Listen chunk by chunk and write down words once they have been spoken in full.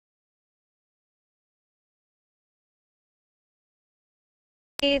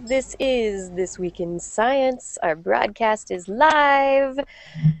This is This Week in Science. Our broadcast is live.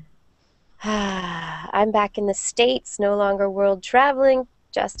 I'm back in the States, no longer world traveling.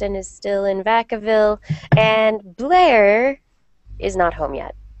 Justin is still in Vacaville, and Blair is not home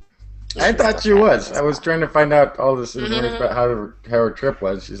yet. I thought she was. I was trying to find out all this information about how her trip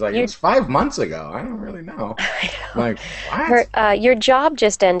was. She's like, it was 5 months ago. I don't really know. I'm like, what? Your job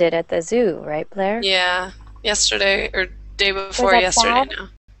just ended at the zoo, right, Blair? Yeah, yesterday or day before yesterday. Now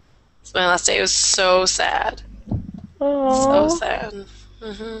it's my last day. It was so sad. Aww. So sad.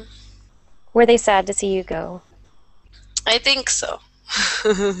 Were they sad to see you go? I think so.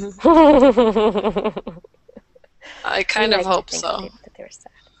 I kind of hope so. That they were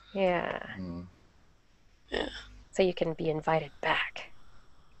sad. Yeah. Yeah. So you can be invited back.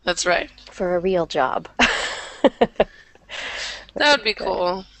 That's right. For a real job. That would be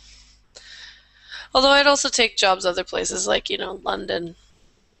cool. Although I'd also take jobs other places, like, London.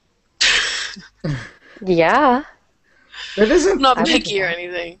 Yeah. It isn't. I'm not picky or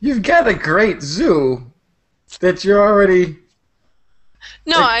anything. You've got a great zoo that you're already...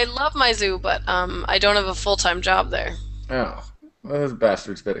 No, I love my zoo, but I don't have a full-time job there. Oh. Well, those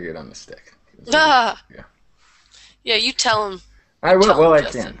bastards better get on the stick. Yeah. Yeah, you tell them. I will. Well, I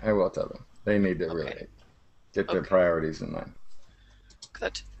Justin. can. I will tell them. They need to really get their priorities in line.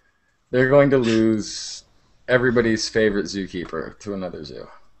 Good. They're going to lose everybody's favorite zookeeper to another zoo.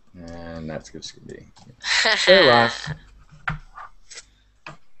 And that's just going to be their loss.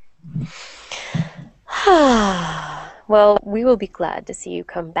 Well, we will be glad to see you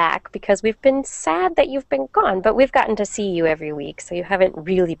come back because we've been sad that you've been gone, but we've gotten to see you every week, so you haven't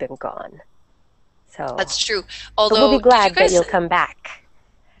really been gone. So that's true. Although we'll be glad that you'll come back.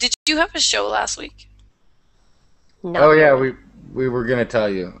 Did you have a show last week? No. Oh yeah, we were gonna tell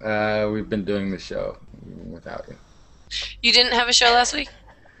you. We've been doing the show without you. You didn't have a show last week?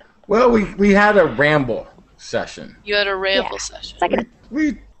 Well, we had a ramble session. You had a ramble session. It's like an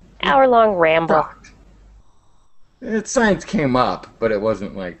hour-long ramble. Talked. Science came up, but it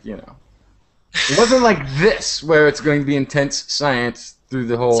wasn't like, it wasn't like this, where it's going to be intense science through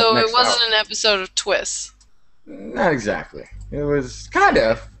the whole So next it wasn't hour. an episode of TWIS? Not exactly. It was kind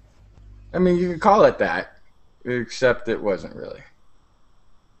of. I mean, you could call it that, except it wasn't really.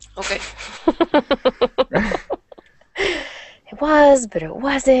 Okay. It was, but it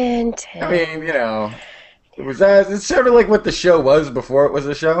wasn't. I mean, it was. It's sort of like what the show was before it was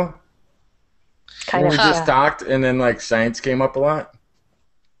a show. Kind of. We just talked, and then like science came up a lot.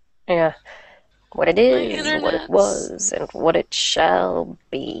 Yeah. What it is, what it was, and what it shall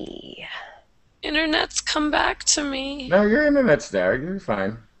be. Internet's come back to me. No, your internet's there. You're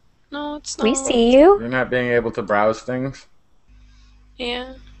fine. No, it's not. We see you. You're not being able to browse things.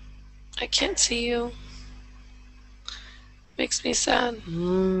 Yeah. I can't see you. Makes me sad.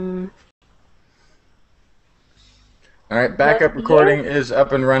 All right, backup recording is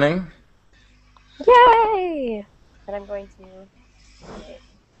up and running. Yay! And I'm going to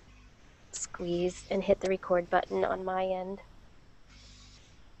squeeze and hit the record button on my end.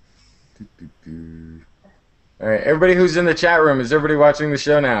 All right, everybody who's in the chat room, is everybody watching the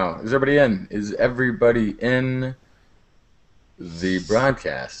show now? Is everybody in? Is everybody in? The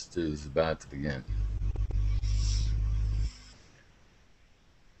broadcast is about to begin.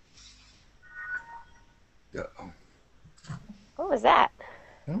 Uh-oh. What was that?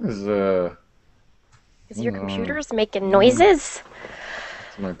 That was Is your computers making noises?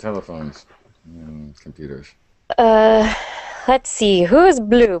 It's my telephones and computers. Let's see. Who is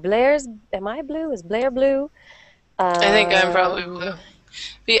blue? Am I blue? Is Blair blue? I think I'm probably blue.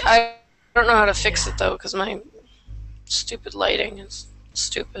 I don't know how to fix it though, because my stupid lighting is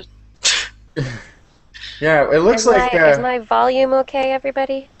stupid. Yeah, it looks like. Is my volume okay,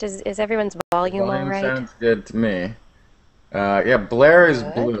 everybody? Is everyone's volume all right? Sounds good to me. Yeah, Blair is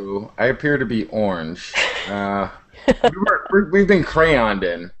blue. I appear to be orange. We've been crayoned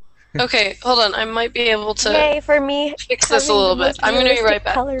in. Okay, hold on. I might be able to Yay for me. fix this a little bit. I'm going to be right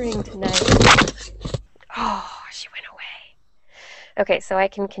back. Coloring tonight. Oh, she went away. Okay, so I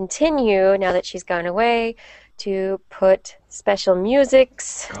can continue now that she's gone away to put special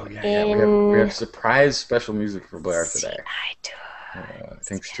musics in. We have surprise special music for Blair today. I do.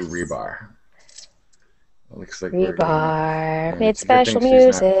 Thanks to Rebar. It looks like Rebar made special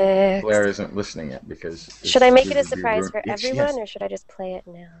music. Blair isn't listening yet because. Should I make it a surprise for everyone, or should I just play it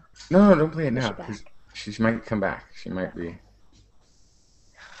now? No, don't play it now. She might come back. She might be.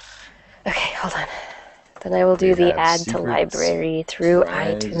 Okay, hold on. Then I will do the add to library through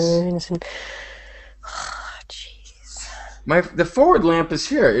iTunes. And... Oh, jeez. The forward lamp is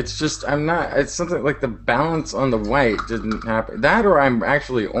here. It's just I'm not. It's something like the balance on the white didn't happen. That or I'm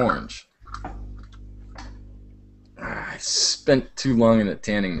actually orange. I spent too long in a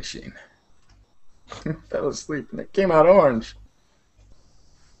tanning machine. Fell asleep and it came out orange.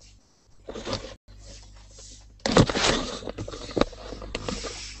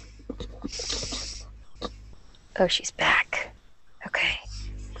 Oh, she's back. Okay.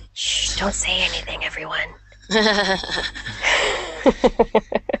 Shh, don't say anything, everyone.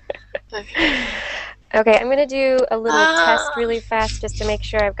 Okay, I'm going to do a little test really fast just to make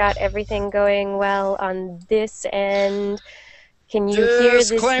sure I've got everything going well on this end. Can you hear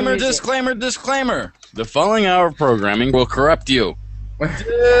this music? Disclaimer. The following hour of programming will corrupt you.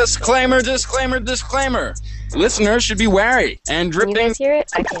 Disclaimer. Listeners should be wary and dripping. Can you guys hear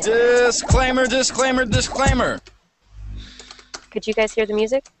it? I can't. Disclaimer. Could you guys hear the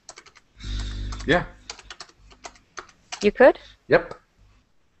music? Yeah. You could? Yep.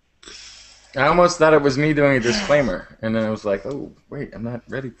 I almost thought it was me doing a disclaimer, and then I was like, oh, wait, I'm not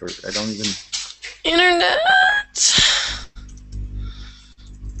ready for it. I don't even... Internet!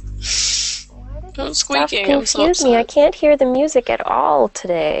 Don't squeaking. Confuse me. I can't hear the music at all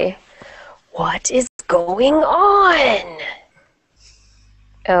today. What is going on?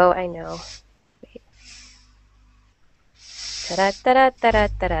 Oh, I know. Wait.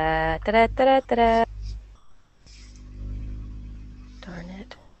 Ta-da-ta-da-ta-da-ta-da. Darn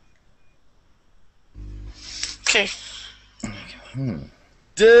it. Okay.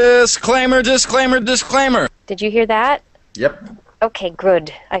 Disclaimer. Did you hear that? Yep. Okay,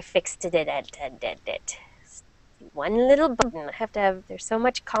 good. I fixed it. One little button. I have to have... There's so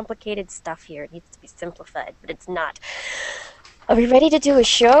much complicated stuff here. It needs to be simplified, but it's not. Are we ready to do a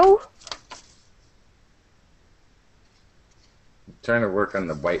show? I'm trying to work on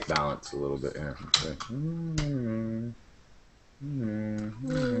the white balance a little bit here.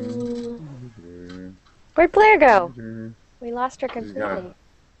 Where'd Blair go? We lost her completely.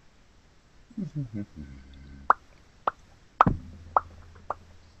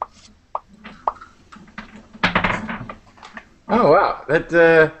 Oh, wow.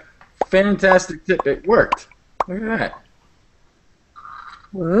 That fantastic tip. It worked. Look at that.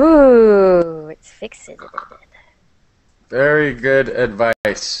 Ooh, it's fixed it. Very good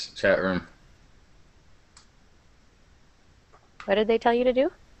advice, chat room. What did they tell you to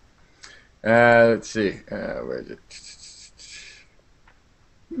do? Let's see. Where is it?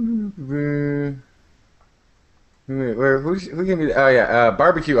 Who gave me? Oh yeah,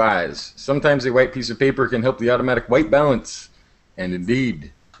 barbecue eyes. Sometimes a white piece of paper can help the automatic white balance, and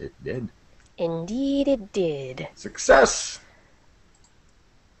indeed, it did. Indeed, it did. Success.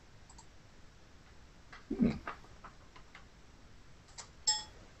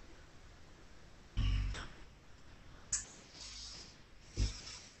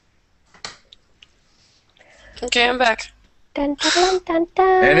 Okay, I'm back. Dun, dun, dun,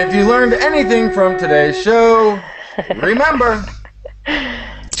 dun. And if you learned anything from today's show, remember.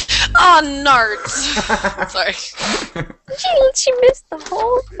 Oh, nards! Sorry. She missed the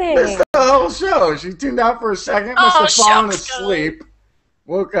whole thing. Missed the whole show. She tuned out for a second, must have fallen asleep,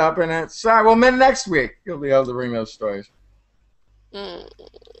 woke up, and it's sorry. Well, next week you'll be able to bring those stories.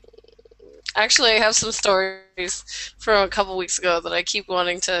 Actually, I have some stories from a couple weeks ago that I keep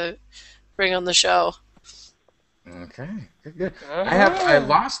wanting to bring on the show. Okay, good. I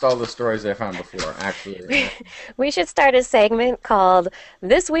lost all the stories I found before, actually. We should start a segment called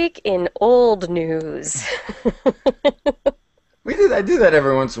This Week in Old News. I do that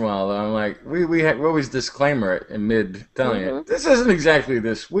every once in a while, though. I'm like, we always disclaimer it in mid telling it. This isn't exactly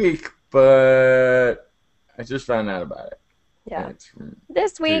this week, but I just found out about it. Yeah.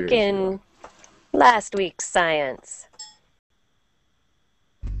 This week in last week's science.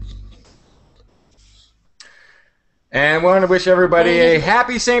 And we want to wish everybody a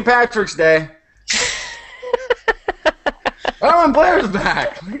happy St. Patrick's Day. Oh, and Blair's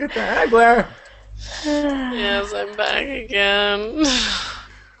back. Look at that. Hi, Blair. Yes, I'm back again.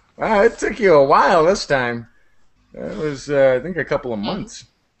 Wow, it took you a while this time. It was, I think, a couple of months.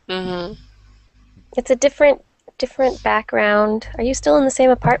 Mm-hmm. It's a different background. Are you still in the same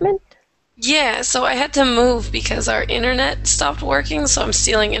apartment? Yeah, so I had to move because our internet stopped working, so I'm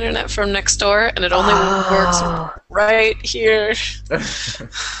stealing internet from next door, and it only works right here.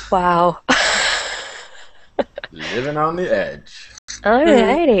 Wow. Living on the edge.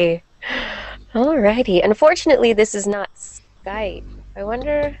 Alrighty. Unfortunately, this is not Skype. I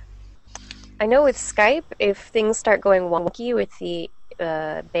wonder... I know with Skype, if things start going wonky with the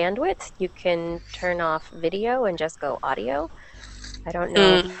bandwidth, you can turn off video and just go audio. I don't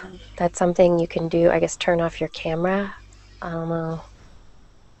know if that's something you can do. I guess turn off your camera I don't know.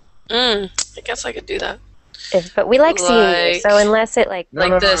 I guess I could do that. But we like seeing you, so unless it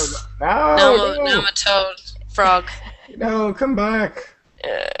this. No. Now I'm a toad frog. No, come back.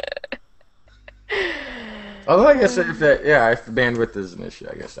 Although I guess if the bandwidth is an issue,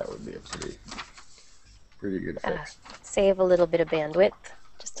 I guess that would be a pretty good fix. Save a little bit of bandwidth,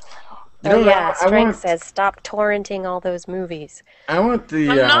 just a little. Strength says stop torrenting all those movies. I want the.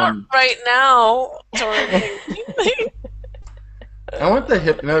 I'm not right now torrenting. I want the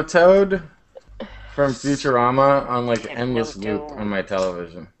Hypnotoad from Futurama on like endless loop on my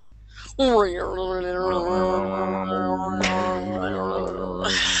television.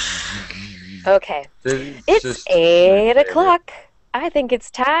 Okay, it's 8 o'clock. I think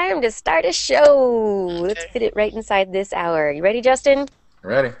it's time to start a show. Okay. Let's fit it right inside this hour. You ready, Justin?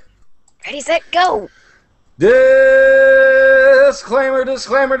 Ready. Ready, set, go. Disclaimer,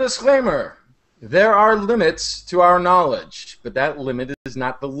 disclaimer, disclaimer. There are limits to our knowledge, but that limit is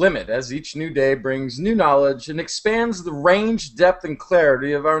not the limit, as each new day brings new knowledge and expands the range, depth, and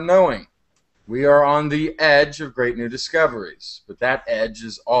clarity of our knowing. We are on the edge of great new discoveries, but that edge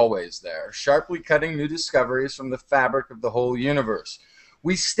is always there, sharply cutting new discoveries from the fabric of the whole universe.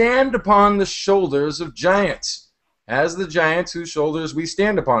 We stand upon the shoulders of giants, as the giants whose shoulders we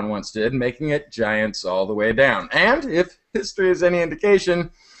stand upon once did, making it giants all the way down. And if history is any indication,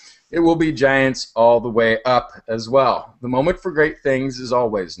 it will be giants all the way up as well. The moment for great things is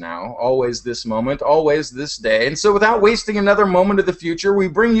always now, always this moment, always this day. And so without wasting another moment of the future, we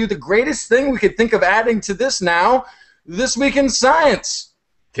bring you the greatest thing we could think of adding to this now, This Week in Science.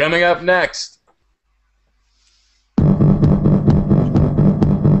 Coming up next.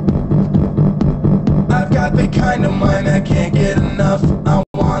 I've got the kind of mind I can't get enough. I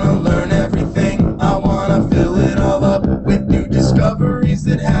want to learn everything. I want to fill it all up with new discoveries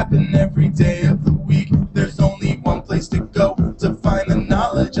that happen every day of the week. There's only one place to go to find the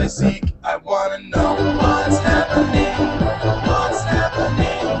knowledge I seek. I want to know what's happening. What's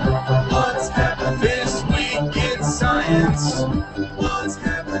happening? What's happening this week in science? What's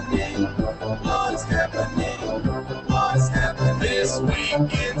happening? What's happening? What's happening this week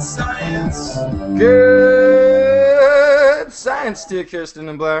in science? Good science to you, Kirsten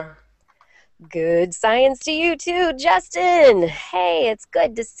and Blair. Good science to you too, Justin. Hey, it's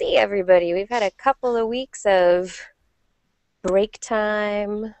good to see everybody. We've had a couple of weeks of break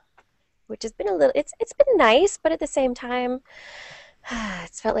time, which has been it's been nice, but at the same time,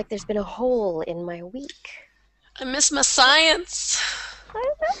 it's felt like there's been a hole in my week. I miss my science.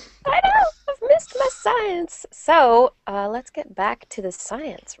 I know. I've missed my science. So let's get back to the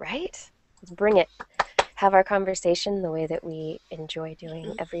science, right? Let's bring it. Have our conversation the way that we enjoy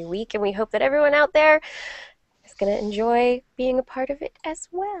doing every week, and we hope that everyone out there is going to enjoy being a part of it as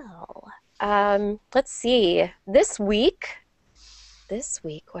well. Let's see. This week,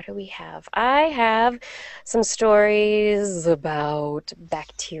 what do we have? I have some stories about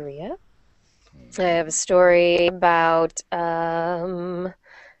bacteria. I have a story about, I'm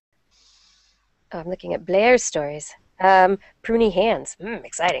looking at Blair's stories. Pruny hands.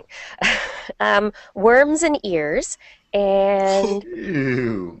 Exciting. Worms and ears. And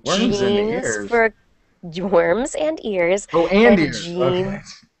ew, worms and ears. For worms and ears. Oh, and ears.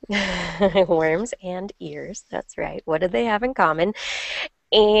 Okay. Worms and ears. That's right. What do they have in common?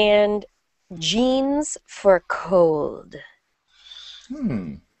 And genes for cold.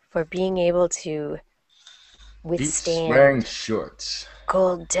 For being able to withstand wearing shorts.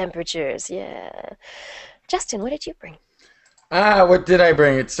 Cold temperatures. Yeah. Justin, what did you bring? What did I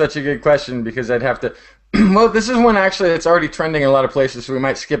bring? It's such a good question because I'd have to... Well, this is one actually that's already trending in a lot of places, so we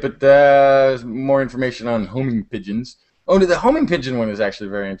might skip it. More information on homing pigeons. Oh, the homing pigeon one is actually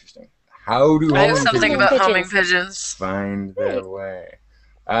very interesting. How do I have something about homing pigeons. Find their way?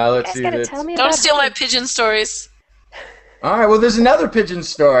 Let's see. Don't steal my pigeon stories. All right, well, there's another pigeon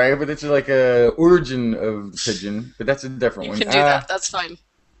story, but it's like a origin of the pigeon, but that's a different one. You can do that. That's fine.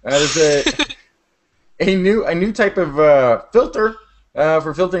 There's a new type of filter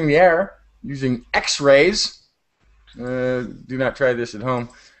for filtering the air using X-rays. Do not try this at home.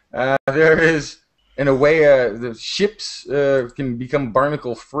 There is, in a way, the ships can become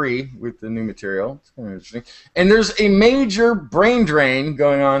barnacle-free with the new material. It's kind of interesting. And there's a major brain drain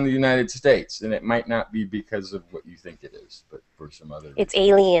going on in the United States, and it might not be because of what you think it is, but for some other reason. It's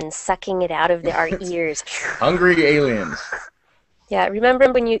aliens sucking it out of our ears. Hungry aliens. Yeah,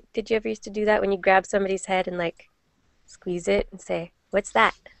 remember when did you ever used to do that when you grab somebody's head and like squeeze it and say, "What's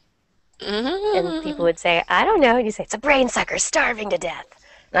that?" And people would say, "I don't know." And you say, "It's a brain sucker starving to death."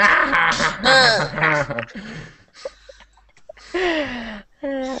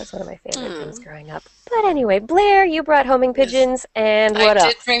 That was one of my favorite things growing up. But anyway, Blair, you brought homing pigeons, and what I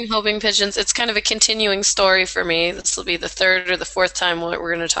else? did bring homing pigeons. It's kind of a continuing story for me. This will be the third or the fourth time we're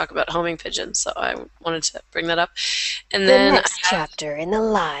going to talk about homing pigeons, so I wanted to bring that up. And The then next chapter in the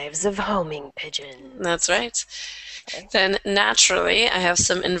lives of homing pigeons. that's right. Okay. Then naturally, I have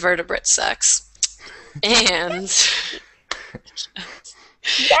some invertebrate sex, and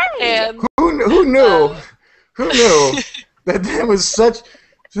Yay! Who knew? Who knew that there was such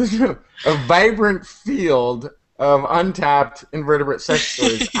a vibrant field of untapped invertebrate sex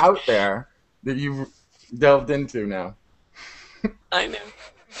stories out there that you've delved into now? I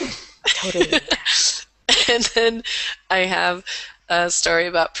know. Totally. And then I have a story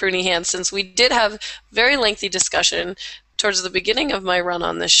about pruny hands, since we did have very lengthy discussion towards the beginning of my run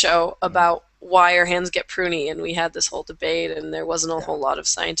on this show about why our hands get pruny, and we had this whole debate, and there wasn't a whole lot of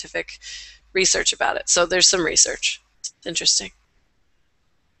scientific research about it. So there's some research. It's interesting.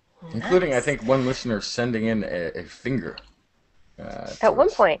 Including, I think, one listener sending in a finger. At one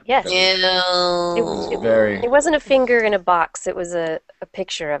point, yes. Very. It wasn't a finger in a box. It was a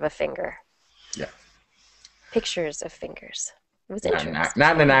picture of a finger. Yeah. Pictures of fingers. It was Not interesting.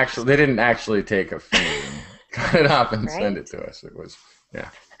 not an actual. They didn't actually take a finger and cut it up and send Right? it to us. It was, yeah.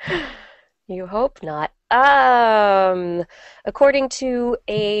 You hope not. According to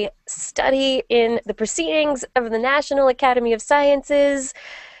a study in the Proceedings of the National Academy of Sciences,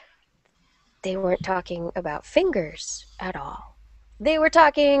 they weren't talking about fingers at all. They were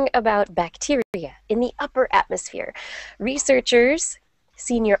talking about bacteria in the upper atmosphere. Researchers,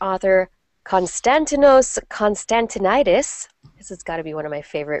 senior author Konstantinos Konstantinidis, this has got to be one of my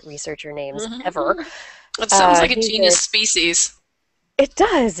favorite researcher names ever. It sounds like a he's genius a- species. It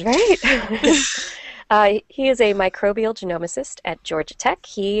does, right? He is a microbial genomicist at Georgia Tech.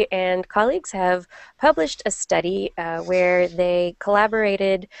 He and colleagues have published a study where they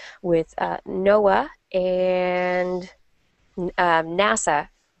collaborated with NOAA and NASA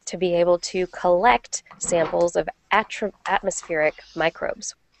to be able to collect samples of atmospheric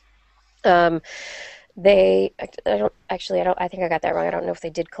microbes. I think I got that wrong. I don't know if they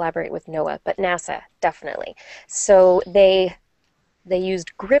did collaborate with NOAA, but NASA definitely. So they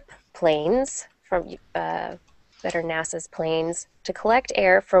used grip planes from that are NASA's planes to collect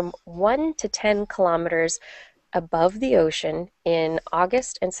air from 1 to 10 kilometers above the ocean in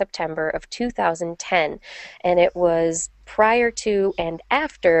August and September of 2010, and it was prior to and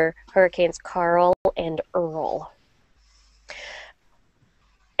after Hurricanes Carl and Earl.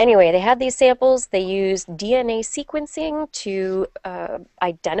 Anyway, they had these samples. They used DNA sequencing to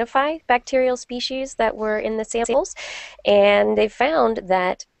identify bacterial species that were in the samples, and they found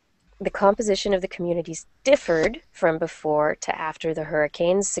that the composition of the communities differed from before to after the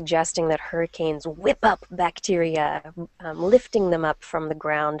hurricanes, suggesting that hurricanes whip up bacteria, lifting them up from the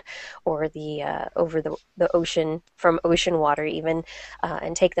ground or over the ocean, from ocean water even,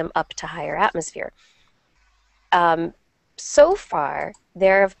 and take them up to higher atmosphere. So far,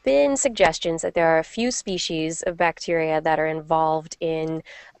 there have been suggestions that there are a few species of bacteria that are involved in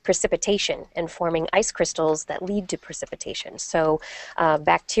precipitation and forming ice crystals that lead to precipitation. So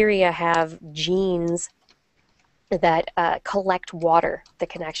bacteria have genes that collect water that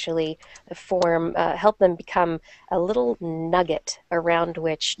can actually help them become a little nugget around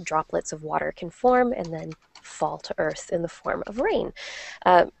which droplets of water can form and then fall to earth in the form of rain.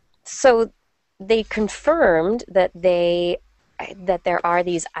 So they confirmed that there are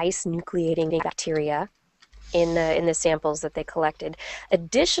these ice nucleating bacteria in the samples that they collected.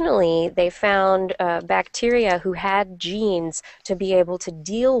 Additionally, they found bacteria who had genes to be able to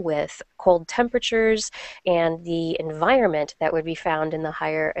deal with cold temperatures and the environment that would be found in the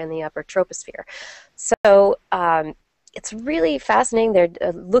higher and the upper troposphere. So it's really fascinating.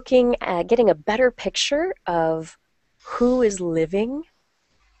 They're looking at getting a better picture of who is living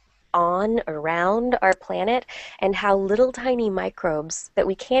on around our planet and how little tiny microbes that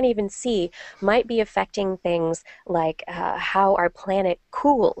we can't even see might be affecting things like how our planet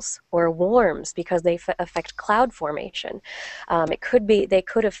cools or warms because they affect cloud formation. They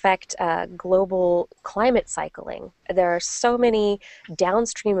could affect global climate cycling. There are so many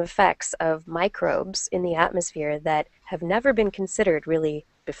downstream effects of microbes in the atmosphere that have never been considered really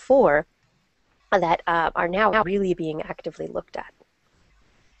before that are now really being actively looked at.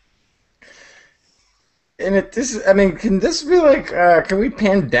 And can this be like, can we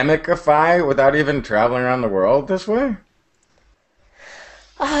pandemicify without even traveling around the world this way?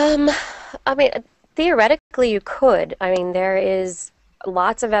 I mean, theoretically you could. I mean, there is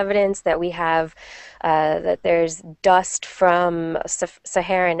lots of evidence that we have that there's dust from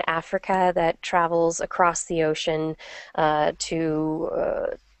Saharan Africa that travels across the ocean to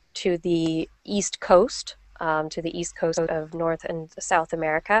the east coast, of North and South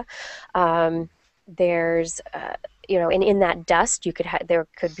America. There's and in that dust there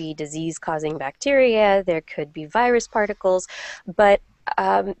could be disease-causing bacteria, there could be virus particles, but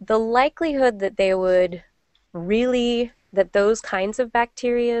the likelihood that those kinds of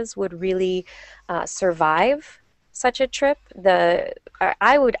bacterias would really survive such a trip,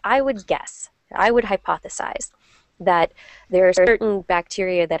 I would guess, I would hypothesize that there are certain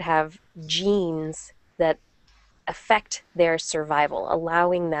bacteria that have genes that affect their survival,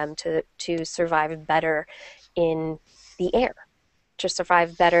 allowing them to survive better in the air, to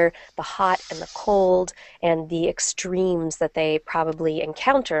survive better the hot and the cold and the extremes that they probably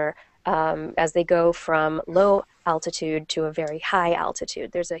encounter as they go from low altitude to a very high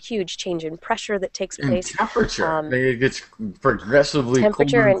altitude. There's a huge change in pressure that takes place. And temperature. It gets progressively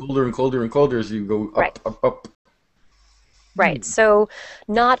colder and colder and colder and colder as you go up, right. up. Right. So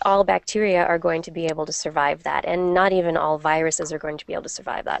not all bacteria are going to be able to survive that, and not even all viruses are going to be able to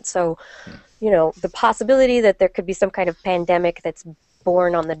survive that. So, the possibility that there could be some kind of pandemic that's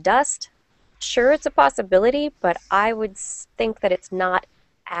born on the dust, sure, it's a possibility, but I would think that it's not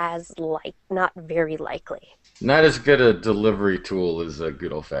very likely. Not as good a delivery tool as a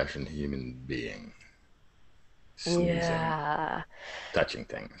good old-fashioned human being. Sneezing, touching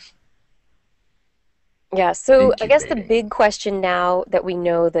things. Yeah, so I guess the big question now that we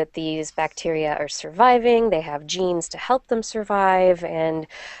know that these bacteria are surviving, they have genes to help them survive, and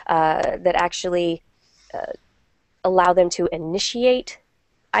that actually allow them to initiate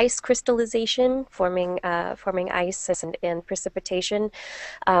ice crystallization, forming ice and precipitation.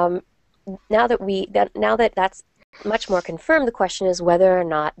 Now that that's much more confirmed, the question is whether or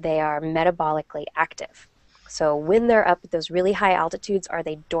not they are metabolically active. So when they're up at those really high altitudes, are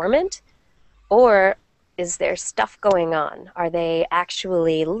they dormant, or is there stuff going on? Are they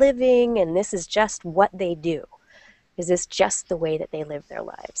actually living, and this is just what they do? Is this just the way that they live their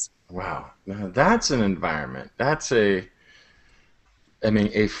lives? Wow. Now that's an environment. That's a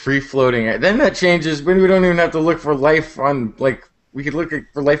free-floating... Then that changes when we don't even have to look for life on, we could look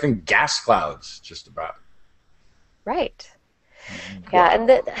for life in gas clouds, just about. Right. Yeah,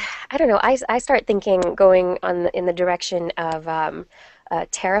 and I don't know, I start thinking going in the direction of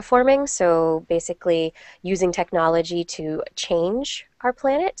terraforming, so basically using technology to change our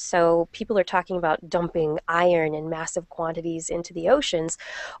planet. So people are talking about dumping iron in massive quantities into the oceans.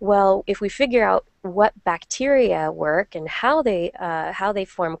 Well, if we figure out what bacteria work and how they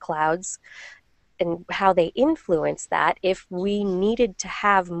form clouds and how they influence that, if we needed to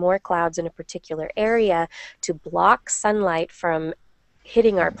have more clouds in a particular area to block sunlight from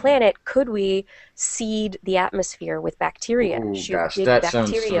hitting our planet, could we seed the atmosphere with bacteria? Shoot big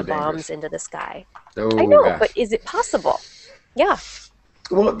bacteria bombs into the sky. I know, but is it possible? Yeah.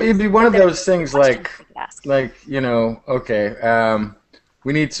 Well, it'd be one of those things we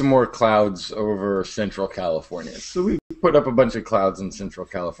need some more clouds over Central California. So we put up a bunch of clouds in Central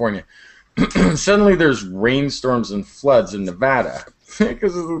California. Suddenly there's rainstorms and floods in Nevada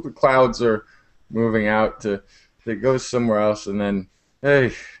because the clouds are moving out to go somewhere else, and then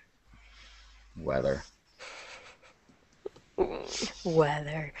hey, weather.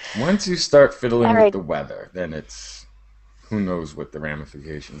 Once you start fiddling with the weather, then it's who knows what the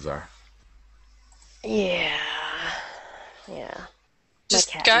ramifications are. Yeah.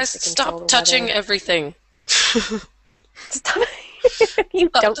 Just guys, stop touching everything. Stop. You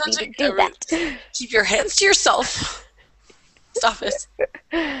don't need to do that. Keep your hands to yourself. Stop it.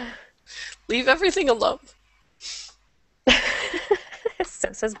 Leave everything alone.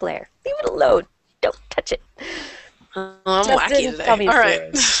 So says Blair. Leave it alone. Don't touch it. I'm wacky today. All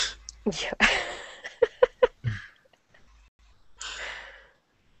right. Yeah.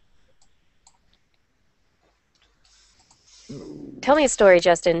 Tell me a story,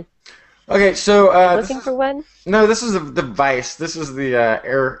 Justin. Okay, so looking for one? No, this is the device. This is the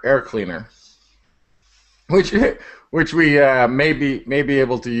air cleaner, which we may be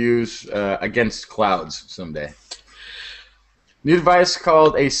able to use against clouds someday. New device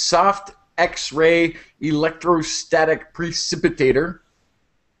called a soft X-ray electrostatic precipitator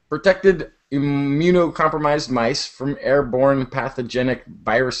protected immunocompromised mice from airborne pathogenic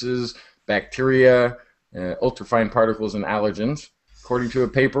viruses, bacteria, ultrafine particles, and allergens, according to a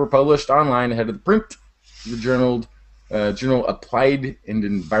paper published online ahead of the print in the journal Applied and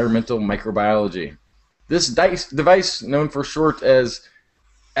Environmental Microbiology. This device, known for short as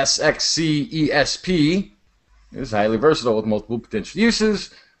SXCESP, is highly versatile with multiple potential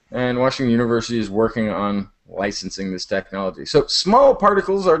uses, and Washington University is working on licensing this technology. So small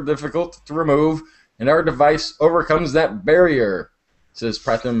particles are difficult to remove, and our device overcomes that barrier, says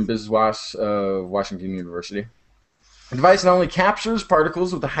Pratham Biswas of Washington University. The device not only captures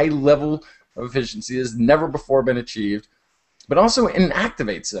particles with a high level of efficiency as never before been achieved, but also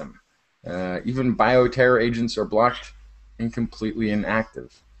inactivates them. Even bioterror agents are blocked and completely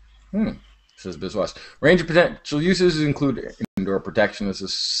inactive. Says Biswas. Range of potential uses include indoor protection of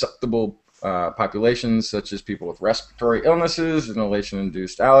susceptible populations, such as people with respiratory illnesses,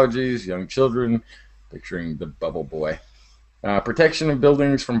 inhalation-induced allergies, young children, picturing the bubble boy. Protection of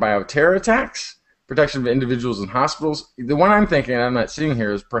buildings from bioterror attacks, protection of individuals in hospitals. The one I'm thinking, I'm not seeing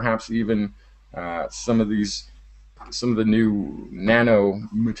here, is perhaps even some of the new nano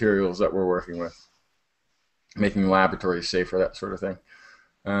materials that we're working with, making laboratories safer, that sort of thing.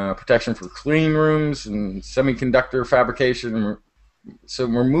 Protection for clean rooms and semiconductor fabrication. So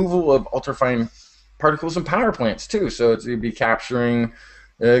removal of ultrafine particles in power plants too. So it'd be capturing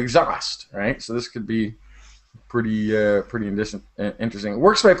exhaust, right? So this could be pretty interesting. It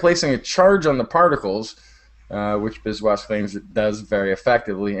works by placing a charge on the particles, which Biswas claims it does very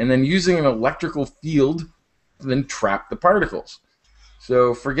effectively, and then using an electrical field to then trap the particles.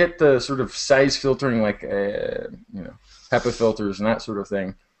 So forget the sort of size filtering like HEPA filters and that sort of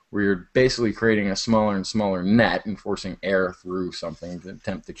thing, where you're basically creating a smaller and smaller net and forcing air through something to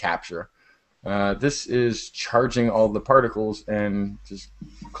attempt to capture. This is charging all the particles and just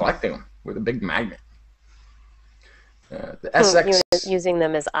collecting them with a big magnet. The SX... Using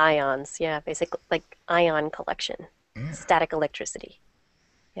them as ions, yeah, basically like ion collection, static electricity.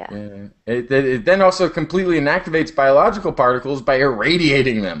 Yeah. It then also completely inactivates biological particles by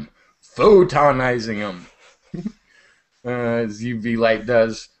irradiating them, photonizing them, as UV light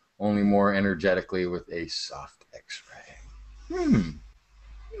does, only more energetically with a soft X-ray.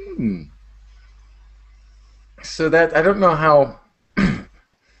 So that I don't know how.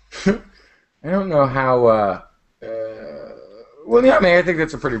 Well, yeah, I mean, I think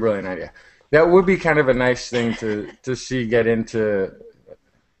that's a pretty brilliant idea. That would be kind of a nice thing to see get into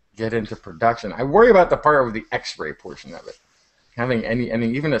production. I worry about the part of the X-ray portion of it. Having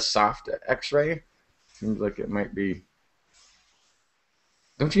even a soft X-ray seems like it might be.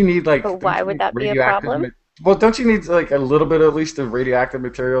 Don't you need like? But why would that be a problem? Well, don't you need like a little bit at least of radioactive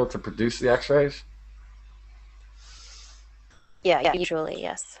material to produce the X-rays? Yeah, usually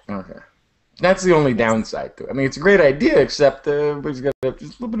yes. Okay. That's the only downside to it. I mean, it's a great idea, except everybody's got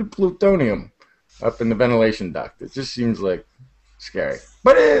just a little bit of plutonium up in the ventilation duct. It just seems like scary.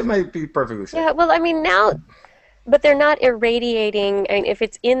 But it might be perfectly safe. Yeah, well, I mean, but they're not irradiating. I mean, if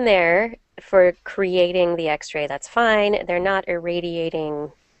it's in there for creating the X-ray, that's fine. They're not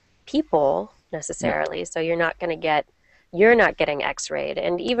irradiating people necessarily, so you're not getting X-rayed.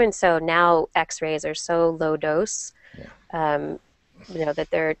 And even so, now X-rays are so low dose, that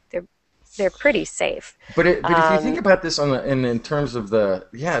they're pretty safe. But if you think about this in terms of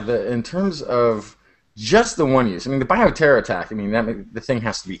in terms of just the one use, I mean, the bioterror attack. I mean, the thing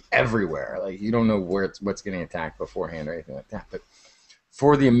has to be everywhere. Like you don't know what's getting attacked beforehand or anything like that. But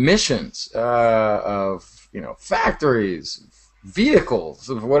for the emissions of factories, vehicles,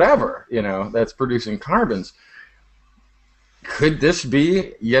 of whatever that's producing carbons, could this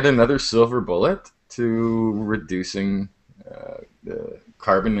be yet another silver bullet to reducing the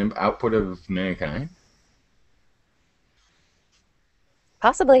carbon output of mankind?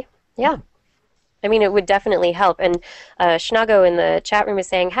 Possibly, yeah. I mean, it would definitely help. And Schnago in the chat room is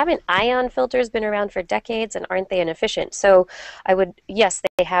saying, haven't ion filters been around for decades and aren't they inefficient? So yes,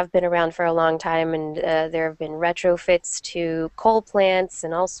 they have been around for a long time, and there have been retrofits to coal plants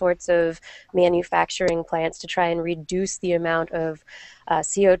and all sorts of manufacturing plants to try and reduce the amount of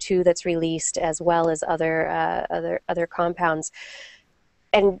CO2 that's released, as well as other compounds.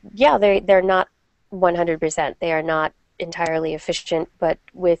 And yeah, they're not 100%. They are not entirely efficient, but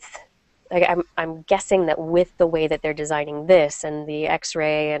I'm guessing that with the way that they're designing this and the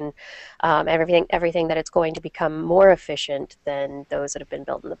X-ray and everything that it's going to become more efficient than those that have been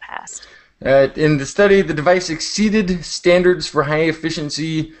built in the past. In the study, the device exceeded standards for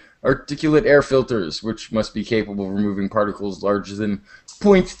high-efficiency articulate air filters, which must be capable of removing particles larger than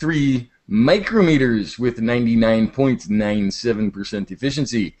 0.3 micrometers with 99.97%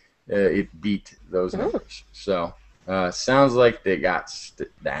 efficiency. It beat those numbers. So sounds like they got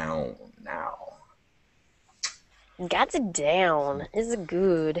it down now. Got it down is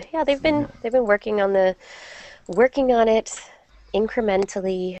good. Yeah, they've been working on it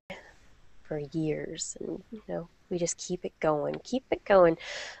incrementally for years, and we just keep it going.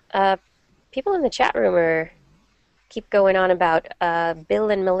 People in the chat room are keep going on about Bill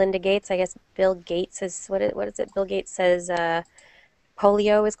and Melinda Gates. I guess Bill Gates is what is it? Bill Gates says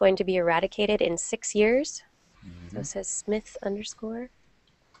polio is going to be eradicated in 6 years. So it says Smith _.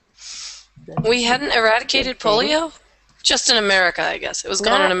 We hadn't eradicated polio? Just in America, I guess. It was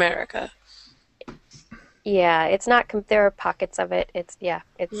gone in America. Yeah, it's not. There are pockets of it. It's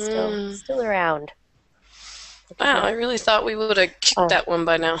still around. Wow, I really thought we would have kicked that one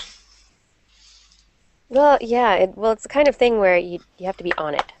by now. Well, yeah. It's the kind of thing where you have to be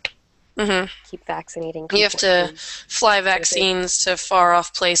on it. Mm-hmm. Keep vaccinating people. You have to fly vaccines to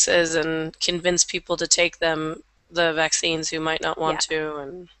far-off places and convince people to take the vaccines who might not want to.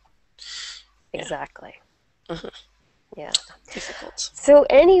 And exactly. Mm-hmm. Yeah. Difficult. So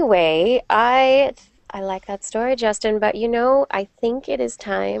anyway, I like that story, Justin, but I think it is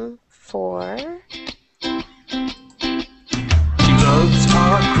time for... She loves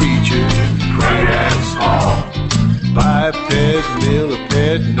our creatures, great and small. Biped,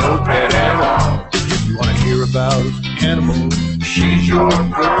 millipede, no pet at all. If you want to hear about animals, she's your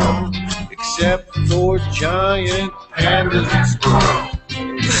girl. Except for giant pandas and squirrels.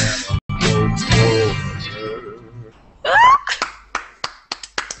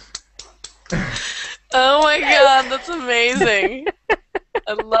 Oh my god, that's amazing.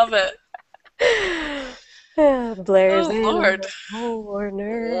 I love it. Blair's Lord.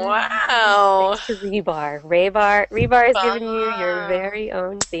 Corner. Wow. Thanks to Rebar. Rebar has given you your very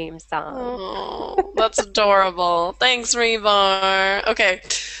own theme song. Oh, that's adorable. Thanks, Rebar. Okay,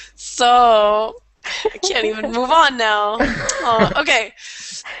 so I can't even move on now. Oh, okay.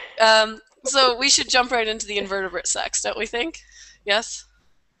 So we should jump right into the invertebrate sex, don't we think? Yes?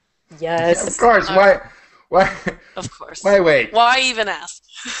 Yes. Of course. Why? Of course. Why wait? Why even ask?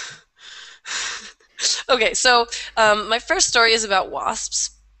 Okay, so my first story is about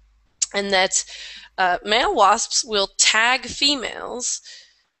wasps, and that male wasps will tag females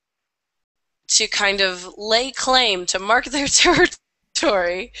to kind of lay claim to mark their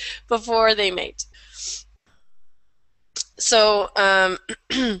territory before they mate. So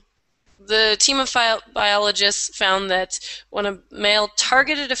the team of biologists found that when a male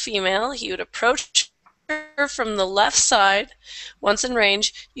targeted a female, he would approach her from the left side, once in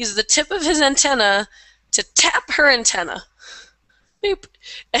range, use the tip of his antenna to tap her antenna. Boop.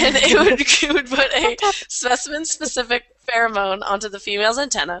 And it would put a specimen-specific pheromone onto the female's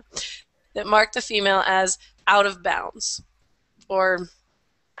antenna that marked the female as out of bounds, or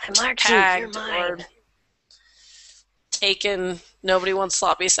tagged, or taken. Nobody wants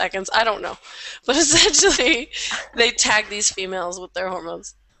sloppy seconds. I don't know. But essentially, they tag these females with their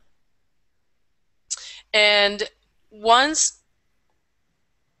hormones. And once...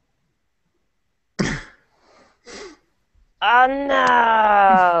 Oh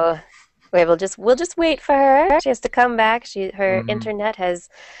no! Wait, we'll just wait for her. She has to come back. Her internet has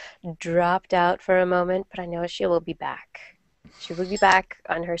dropped out for a moment, but I know she will be back. She will be back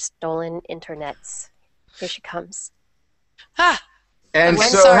on her stolen internets. Here she comes. Ah! And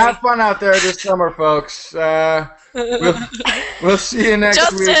so have fun out there this summer, folks. We'll see you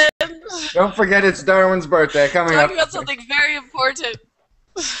next week. Don't forget it's Darwin's birthday coming up. Talking about something very important.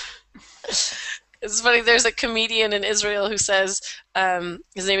 It's funny, there's a comedian in Israel who says,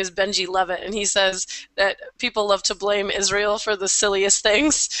 his name is Benji Levitt, and he says that people love to blame Israel for the silliest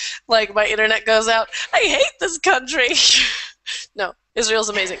things. Like, my internet goes out, I hate this country. No, Israel's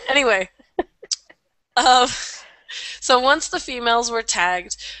amazing. Anyway, so once the females were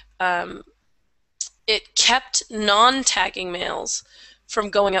tagged, it kept non-tagging males from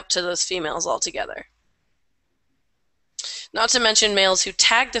going up to those females altogether. Not to mention males who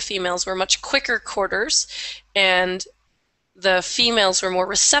tagged the females were much quicker courters, and the females were more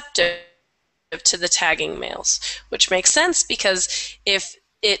receptive to the tagging males, which makes sense because if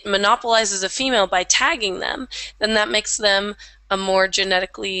it monopolizes a female by tagging them, then that makes them a more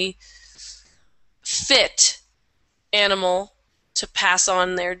genetically fit animal to pass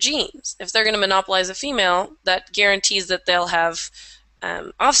on their genes. If they're going to monopolize a female, that guarantees that they'll have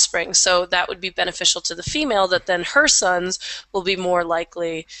offspring, so that would be beneficial to the female, that then her sons will be more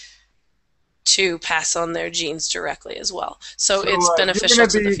likely to pass on their genes directly as well. So it's beneficial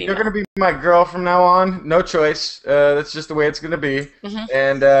to the female. You're going to be my girl from now on. No choice. That's just the way it's going to be.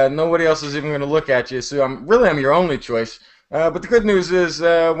 And nobody else is even going to look at you. So I'm your only choice. But the good news is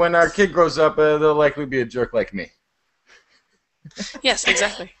when our kid grows up, they'll likely be a jerk like me. Yes,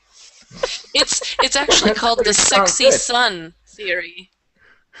 exactly. It's actually called the sexy son theory.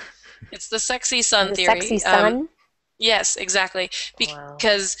 It's the sexy son theory. Sexy son? Yes, exactly.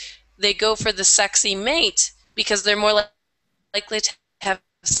 Because they go for the sexy mate because they're more likely to have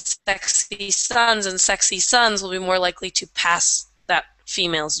sex sexy sons, and sexy sons will be more likely to pass that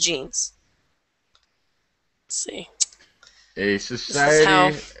female's genes. Let's see. A This is how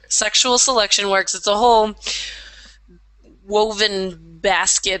society. sexual selection works. It's a whole woven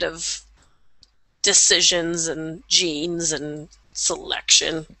basket of decisions and genes and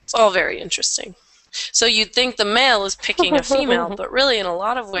selection. It's all very interesting. So you'd think the male is picking a female, but really in a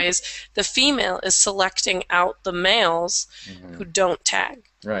lot of ways, the female is selecting out the males who don't tag.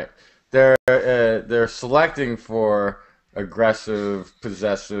 Right. They're selecting for aggressive,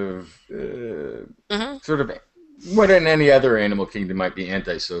 possessive, sort of what in any other animal kingdom might be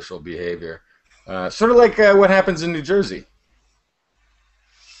antisocial behavior. Sort of like what happens in New Jersey.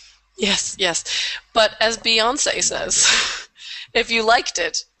 Yes, yes. But as Beyonce says, if you liked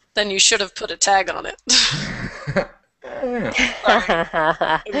it, then you should have put a tag on it. I'm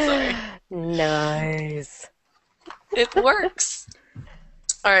sorry. Nice. It works.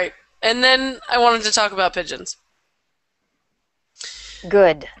 All right. And then I wanted to talk about pigeons.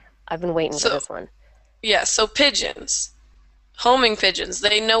 Good. I've been waiting for this one. Yeah, so pigeons, homing pigeons,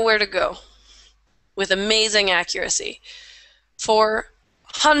 they know where to go with amazing accuracy. For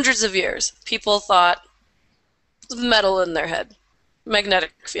hundreds of years, people thought metal in their head,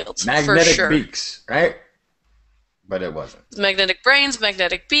 magnetic fields, Magnetic for sure. beaks, right? But it wasn't. Magnetic brains,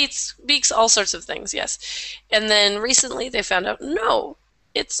 magnetic beaks, all sorts of things, yes. And then recently they found out, no,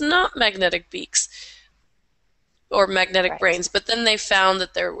 it's not magnetic beaks or magnetic brains. But then they found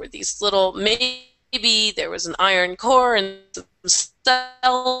that there were these little, maybe there was an iron core and some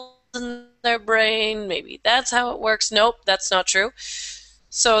cells in their brain. Maybe that's how it works. Nope, that's not true.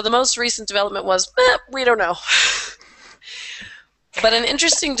 So the most recent development was, we don't know. But an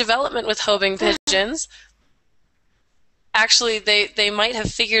interesting development with homing pigeons, actually they might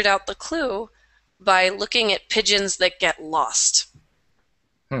have figured out the clue by looking at pigeons that get lost.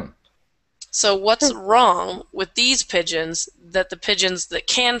 So what's wrong with these pigeons that the pigeons that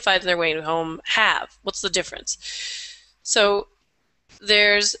can find their way home have? What's the difference? So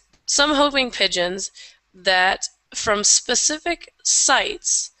there's some homing pigeons that from specific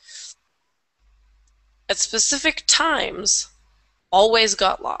sites at specific times always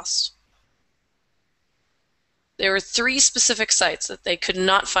got lost. There were 3 specific sites that they could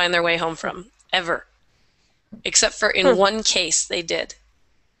not find their way home from, ever. Except for in one case they did.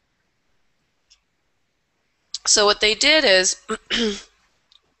 So what they did is,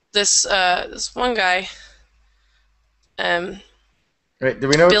 this one guy, Wait, do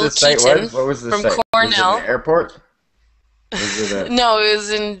we know Bill what the site Keaton was? What was the from site? Cornell. Was it an airport? Was it a... No, it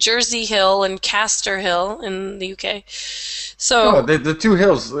was in Jersey Hill and Castor Hill in the UK. So Oh, the 2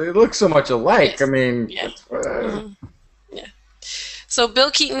 hills, they look so much alike. Yes. I mean... Yeah. Yeah. So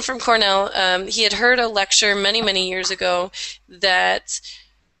Bill Keaton from Cornell, he had heard a lecture many, many years ago that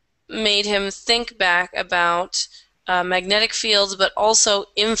made him think back about magnetic fields, but also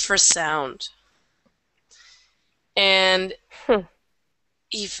infrasound. And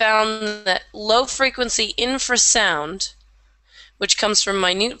he found that low-frequency infrasound, which comes from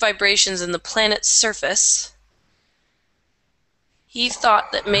minute vibrations in the planet's surface, he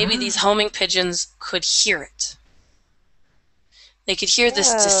thought that maybe these homing pigeons could hear it. They could hear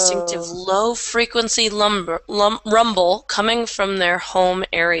this distinctive low-frequency rumble coming from their home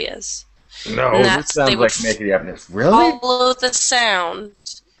areas. No, And this sounds like making up news. Really? Follow the sound.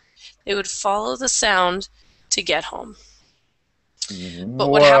 They would follow the sound to get home. But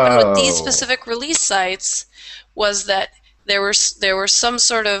what happened with these specific release sites was that there were some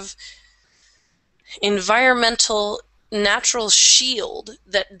sort of environmental natural shield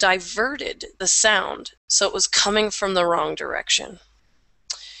that diverted the sound, so it was coming from the wrong direction.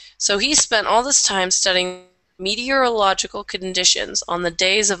 So he spent all this time studying meteorological conditions on the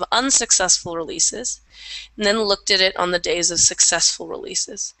days of unsuccessful releases, and then looked at it on the days of successful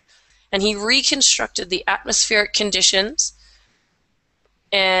releases. And he reconstructed the atmospheric conditions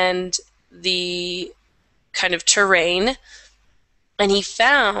and the kind of terrain, and he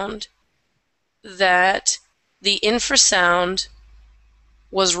found that the infrasound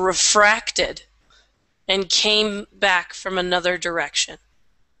was refracted and came back from another direction.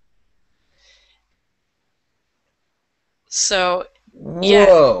 So, yeah.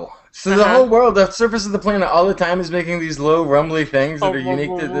 Whoa. So the whole world, the surface of the planet all the time is making these low rumbly things that are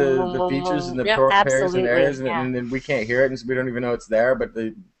unique to the features and the pairs and areas, and then we can't hear it, and so we don't even know it's there, but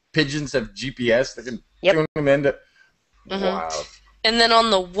the pigeons have GPS that can tune them into... Wow. And then on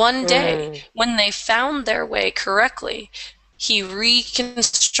the one day, when they found their way correctly, he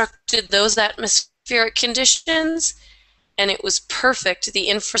reconstructed those atmospheric conditions, and it was perfect. The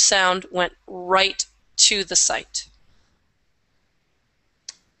infrasound went right to the site.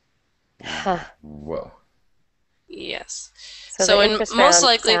 Huh. Whoa. Yes. So So the in infrasound most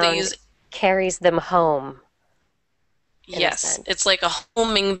likely they sound use carries them home. in a yes. sense. It's like a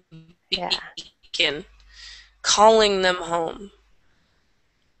homing Yeah. beacon calling them home.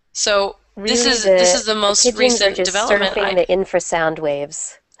 So this Really, is the most pigeons are recent just development. surfing the infrasound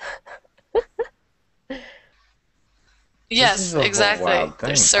waves. This Yes, is a whole exactly. wild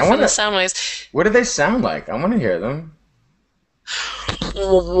They're thing. surfing the sound waves. What do they sound like? I want to hear them. I don't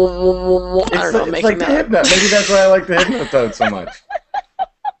know, It's making like the that. Maybe that's why I like the Hypnotoad so much.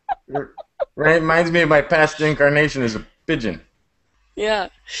 It reminds me of my past incarnation as a pigeon. Yeah.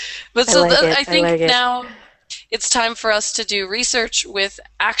 But I so like it. I think like it. now it's time for us to do research with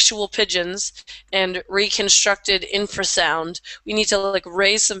actual pigeons and reconstructed infrasound. We need to like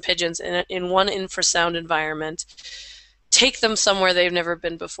raise some pigeons in one infrasound environment, take them somewhere they've never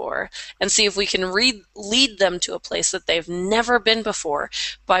been before, and see if we can lead them to a place that they've never been before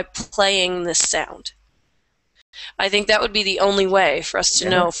by playing this sound. I think that would be the only way for us to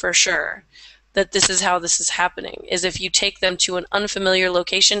know for sure that this is how this is happening, is if you take them to an unfamiliar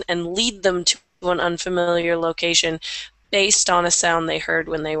location and lead them to an unfamiliar location based on a sound they heard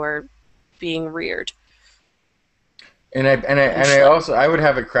when they were being reared. And I also I would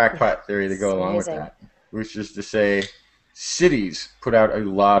have a crackpot theory to go along amazing. with that, which is to say, cities put out a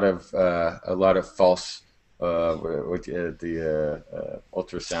lot of false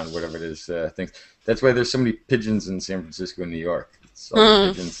ultrasound, whatever it is, things. That's why there's so many pigeons in San Francisco and New York. So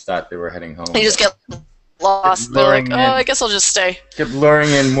the pigeons thought they were heading home. You just get lost. They're like, oh, I guess I'll just stay. Kept luring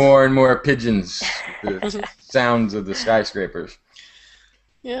in more and more pigeons. The sounds of the skyscrapers.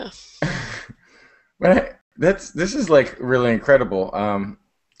 Yeah. But this is like really incredible. I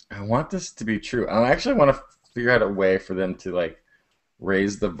want this to be true. I actually want to figure out a way for them to like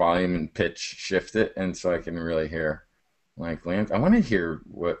raise the volume and pitch, shift it, and so I can really hear like land. I want to hear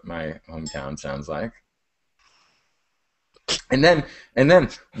what my hometown sounds like. And then,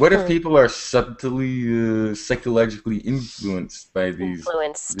 what if people are subtly psychologically influenced by these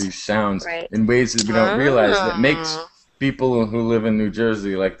sounds in ways that we don't realize, that makes people who live in New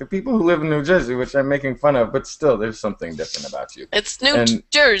Jersey, like the people who live in New Jersey, which I'm making fun of, but still, there's something different about you. It's New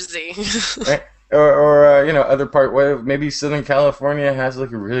Jersey. Or you know, other part where maybe Southern California has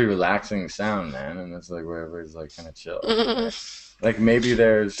like a really relaxing sound, man, and it's like where everybody's like kind of chill. Right? Like maybe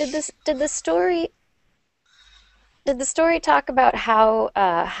there's. Did the story talk about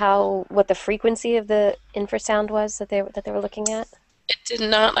how what the frequency of the infrasound was that they were looking at? It did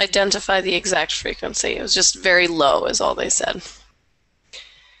not identify the exact frequency. It was just very low, is all they said.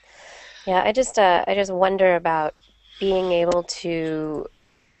 Yeah, I just wonder about being able to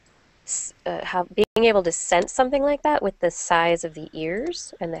being able to sense something like that with the size of the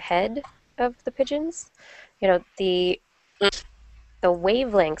ears and the head of the pigeons. You know, the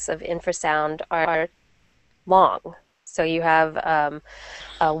wavelengths of infrasound are long. So you have a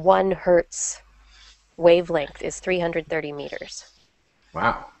 1 hertz wavelength is 330 meters.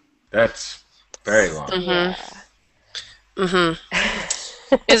 Wow, that's very long. Yeah.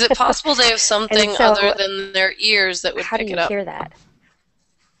 Is it possible they have something other than their ears that would pick it up? How do you hear that?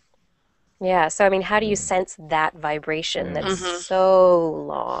 Yeah, so I mean, how do you sense that vibration that's so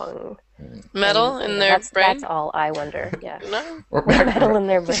long? Metal in their brain? That's all I wonder, yeah. No? Metal in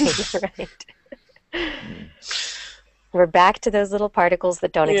their brain, right. We're back to those little particles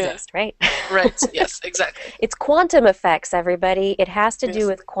that don't exist, right? Right, yes, exactly. It's quantum effects, everybody. It has to do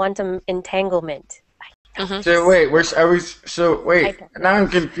with quantum entanglement. So wait, now I'm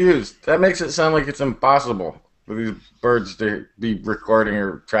confused. That makes it sound like it's impossible for these birds to be recording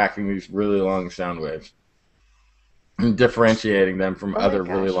or tracking these really long sound waves and differentiating them from other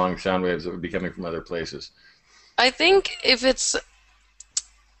really long sound waves that would be coming from other places. I think if it's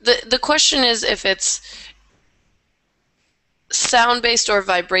the question is if it's sound-based or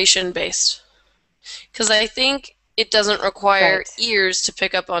vibration-based, because I think it doesn't require ears to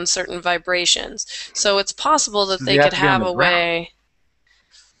pick up on certain vibrations. So it's possible that they could have a way.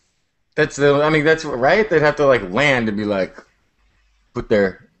 That's right. They'd have to like land and be like, put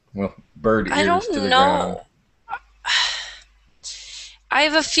their bird ears to the ground. I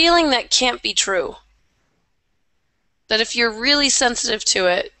have a feeling that can't be true. That if you're really sensitive to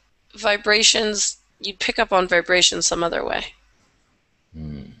it, vibrations, you'd pick up on vibrations some other way.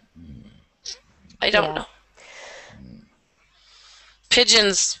 I don't know.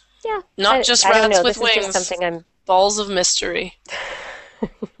 Pigeons. Yeah. Not just rats with wings. Is just something balls of mystery.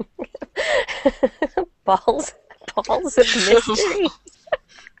 Balls of mystery.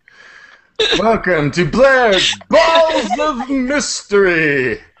 Welcome to Blair's Balls of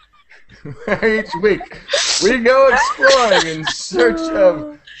Mystery. Each week we go exploring in search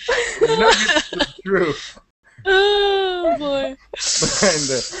of Nuggets of truth. Oh boy.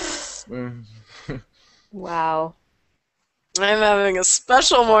 Wow. I'm having a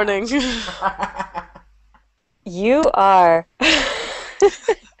special morning. You are.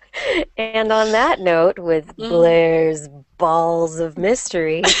 And on that note, with Blair's balls of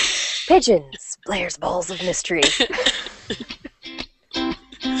mystery, pigeons, Blair's balls of mystery. She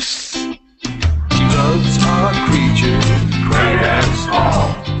loves our creatures, great and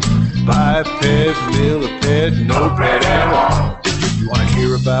small. Biped, millipede, no pet at all. If you want to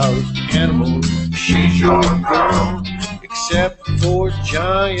hear about animals, she's your girl. Except for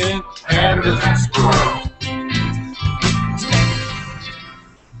giant pandas and squirrels.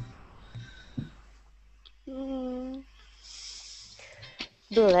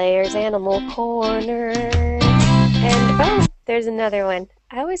 Blair's Animal Corner. And oh, there's another one.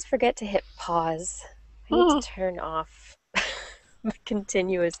 I always forget to hit pause. I need to turn off the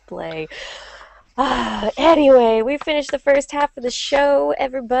continuous play. Anyway, we finished the first half of the show,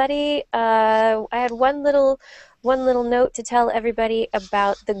 everybody. I had one little note to tell everybody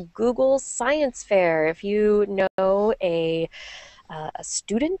about the Google Science Fair. If you know a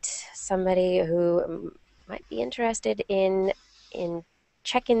student, somebody who might be interested in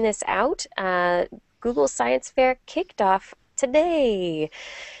checking this out, Google Science Fair kicked off today.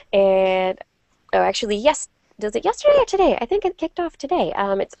 And actually, yes. Was it yesterday or today? I think it kicked off today.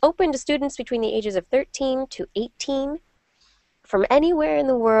 It's open to students between the ages of 13 to 18 from anywhere in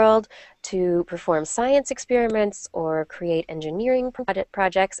the world to perform science experiments or create engineering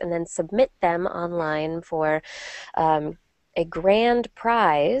projects and then submit them online for a grand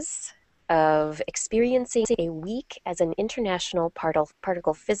prize of experiencing a week as an international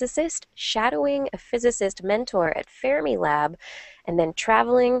particle physicist, shadowing a physicist mentor at Fermilab, and then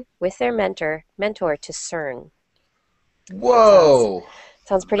traveling with their mentor to CERN. Whoa!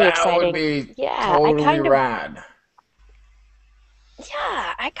 Sounds pretty exciting. That would be yeah, totally rad.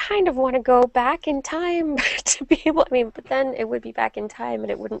 Yeah, I kind of want to go back in time to be able. I mean, but then it would be back in time,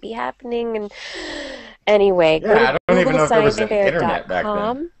 and it wouldn't be happening. And anyway, go to I don't even know if there was an internet back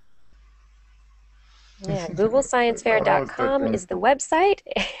then. Yeah, GoogleScienceFair.com is the website.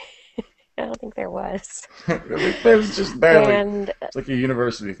 I don't think there was. It was just barely. It's like a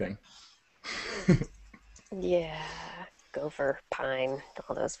university thing. Yeah, gopher, pine,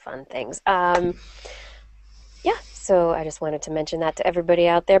 all those fun things. Yeah, so I just wanted to mention that to everybody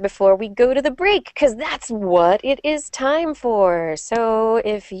out there before we go to the break, because that's what it is time for. So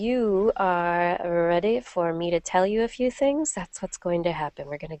if you are ready for me to tell you a few things, that's what's going to happen.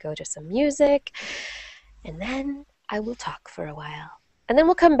 We're going to go to some music, and then I will talk for a while. And then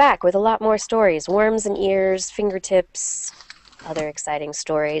we'll come back with a lot more stories, worms and ears, fingertips, other exciting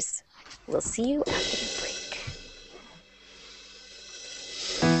stories. We'll see you after the break.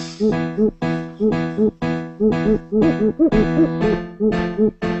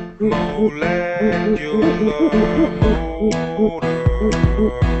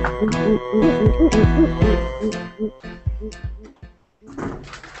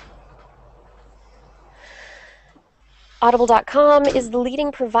 Audible.com is the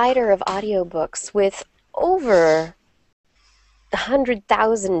leading provider of audiobooks with over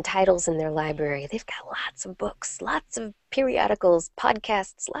 100,000 titles in their library. They've got lots of books, lots of periodicals,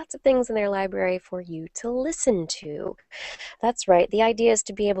 podcasts, lots of things in their library for you to listen to. That's right. The idea is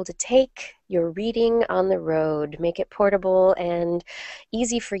to be able to take your reading on the road, make it portable and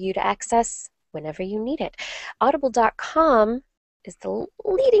easy for you to access whenever you need it. Audible.com is the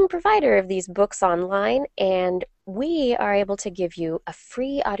leading provider of these books online, and we are able to give you a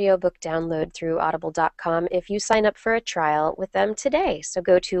free audiobook download through audible.com if you sign up for a trial with them today. So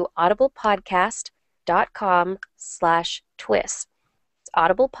go to audiblepodcast.com/TWIS. It's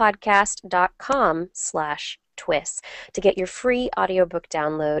audiblepodcast.com/TWIS to get your free audiobook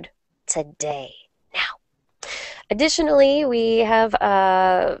download today. Now, additionally, we have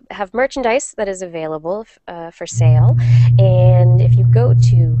merchandise that is available for sale, and if you go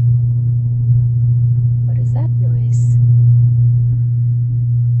to, what is that noise?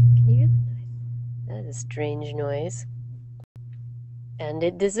 Can you hear that noise? That is a strange noise. And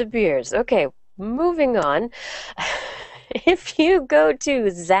it disappears. Okay, moving on. If you go to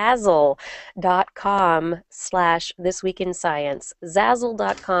Zazzle.com/thisweekinscience,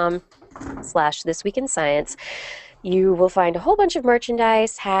 Zazzle.com/thisweekinscience, you will find a whole bunch of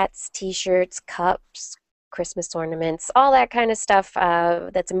merchandise, hats, t-shirts, cups, Christmas ornaments, all that kind of stuff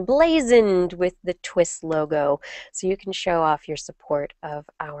that's emblazoned with the TWIS logo, so you can show off your support of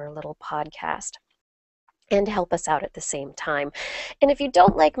our little podcast. and help us out at the same time. And if you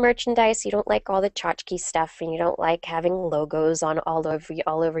don't like merchandise, you don't like all the tchotchke stuff, and you don't like having logos on all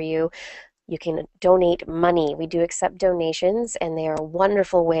over you, you can donate money. We do accept donations, and they are a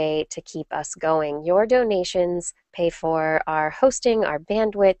wonderful way to keep us going. Your donations pay for our hosting, our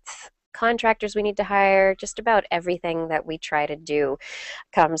bandwidth, contractors we need to hire, just about everything that we try to do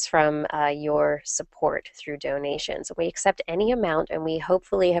comes from your support through donations. We accept any amount, and we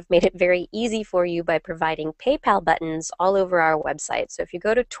hopefully have made it very easy for you by providing PayPal buttons all over our website. So if you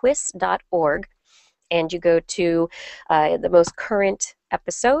go to TWIS.org and you go to the most current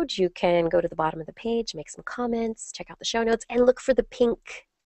episode, you can go to the bottom of the page, make some comments, check out the show notes, and look for the pink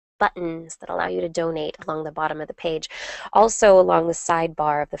buttons that allow you to donate along the bottom of the page. Also, along the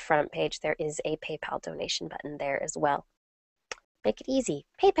sidebar of the front page, there is a PayPal donation button there as well. Make it easy.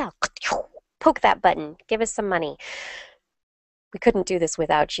 PayPal. Poke that button. Give us some money. We couldn't do this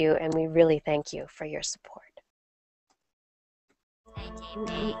without you, and we really thank you for your support.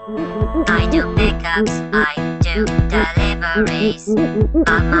 I do pickups, I do deliveries,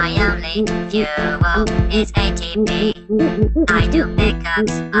 but my only fuel is ATP. I do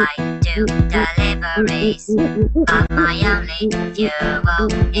pickups, I do deliveries, but my only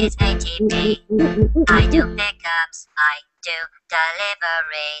fuel is ATP. I do pickups, I do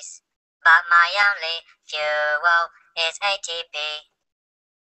deliveries, but my only fuel is ATP.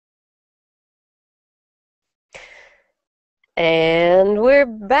 And we're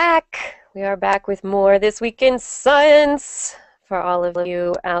back. We are back with more This Week in Science for all of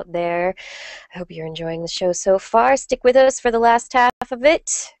you out there. I hope you're enjoying the show so far. Stick with us for the last half of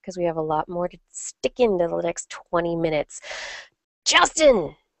it, because we have a lot more to stick into the next 20 minutes.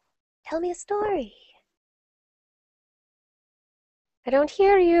 Justin, tell me a story. I don't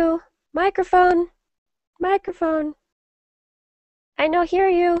hear you. Microphone. Microphone. I don't hear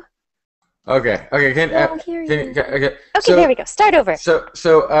you. Okay. Okay. Okay, So, there we go. Start over.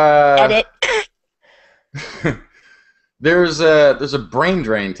 Edit. There's a brain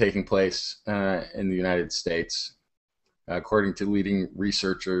drain taking place in the United States, according to leading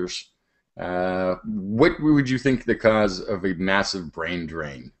researchers. What would you think the cause of a massive brain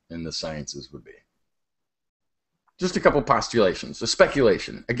drain in the sciences would be? Just a couple postulations, a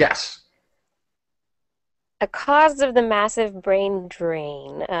speculation, a guess. A cause of the massive brain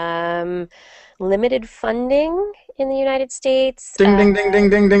drain. Limited funding in the United States. Ding, ding, ding,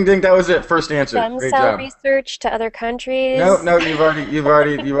 ding, ding, ding, ding. That was it. First answer. Stem Great cell job. research to other countries. No, you've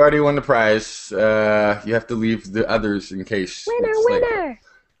already won the prize. You have to leave the others in case. Winner.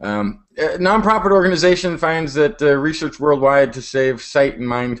 A non-profit organization finds that research worldwide to save sight and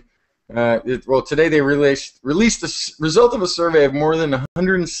mind. Today they released the result of a survey of more than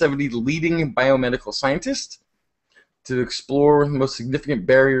 170 leading biomedical scientists to explore the most significant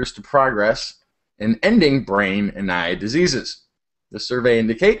barriers to progress in ending brain and eye diseases. The survey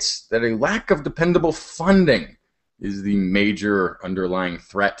indicates that a lack of dependable funding is the major underlying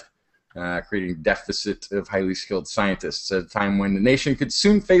threat, creating a deficit of highly skilled scientists at a time when the nation could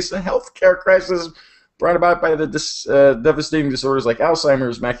soon face a healthcare crisis brought about by the devastating disorders like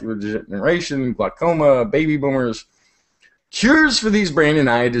Alzheimer's, macular degeneration, glaucoma, baby boomers. Cures for these brain and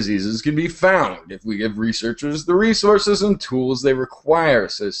eye diseases can be found if we give researchers the resources and tools they require,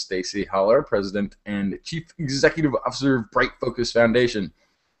 says Stacy Haller, President and Chief Executive Officer of Bright Focus Foundation,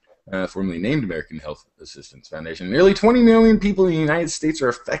 formerly named American Health Assistance Foundation. Nearly 20 million people in the United States are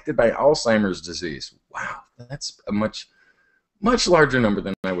affected by Alzheimer's disease. Wow, that's a much larger number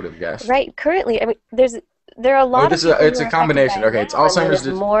than I would have guessed. Right. Currently, I mean, there are a lot of people it's a combination. Okay, it's Alzheimer's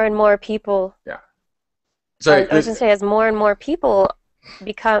disease. More and more people. Yeah. Sorry, I was going to say, as more and more people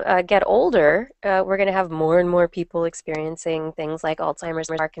get older, we're going to have more and more people experiencing things like Alzheimer's,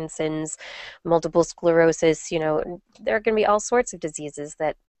 Parkinson's, multiple sclerosis. You know, there are going to be all sorts of diseases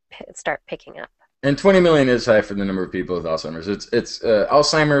that start picking up. And 20 million is high for the number of people with Alzheimer's. It's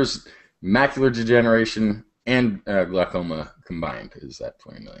Alzheimer's, macular degeneration, and glaucoma combined is that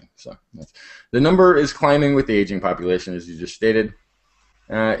 20 million. So the number is climbing with the aging population, as you just stated.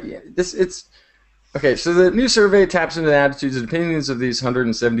 Okay, so the new survey taps into the attitudes and opinions of these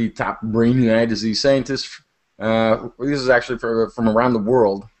 170 top brain and eye disease scientists. This is actually from around the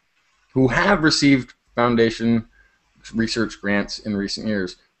world who have received foundation research grants in recent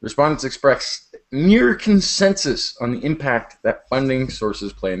years. Respondents expressed near consensus on the impact that funding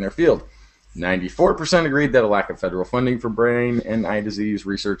sources play in their field. 94% agreed that a lack of federal funding for brain and eye disease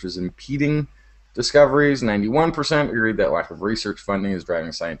research is impeding discoveries. 91% agreed that lack of research funding is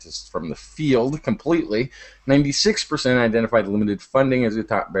driving scientists from the field completely. 96% identified limited funding as a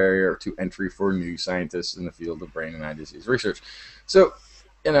top barrier to entry for new scientists in the field of brain and eye disease research. So,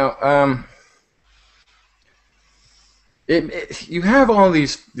 you know, You have all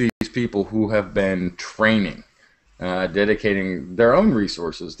these people who have been training, dedicating their own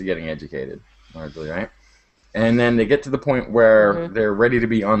resources to getting educated, largely, right? And then they get to the point where they're ready to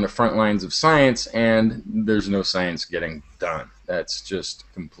be on the front lines of science, and there's no science getting done. That's just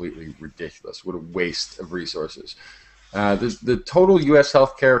completely ridiculous. What a waste of resources. The total U.S.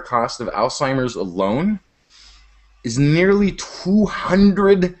 healthcare cost of Alzheimer's alone is nearly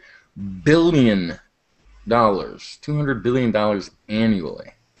 $200 billion. $200 billion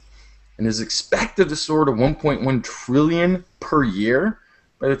annually, and is expected to soar to 1.1 trillion per year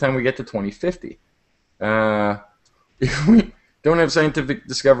by the time we get to 2050. If we don't have scientific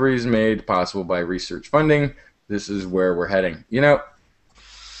discoveries made possible by research funding, this is where we're heading. You know,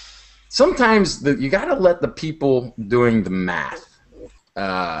 sometimes you got to let the people doing the math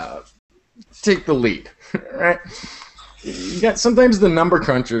take the lead, right? Sometimes the number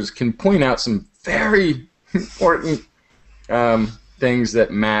crunchers can point out some very important things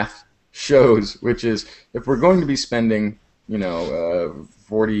that math shows, which is if we're going to be spending, less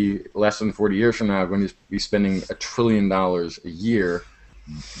than 40 years from now, we're going to be spending $1 trillion a year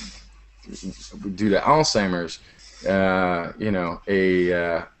due to Alzheimer's.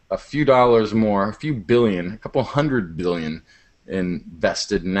 A few dollars more, a few billion, a couple $100 billion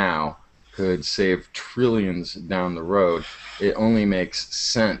invested now could save trillions down the road. It only makes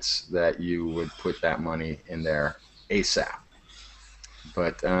sense that you would put that money in there ASAP.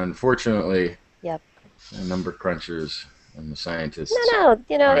 But unfortunately, the number crunchers and the scientists aren't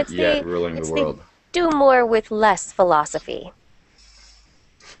yet ruling the world. Do more with less philosophy.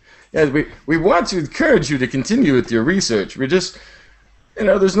 Yes, we want to encourage you to continue with your research. We just,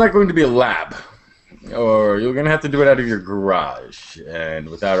 there's not going to be a lab. Or you're going to have to do it out of your garage and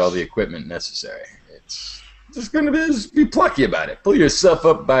without all the equipment necessary. It's just going to be plucky about it. Pull yourself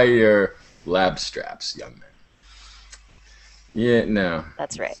up by your lab straps, young man. Yeah, no.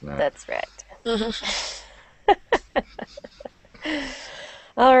 That's right. That's right.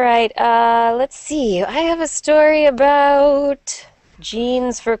 All right. Let's see. I have a story about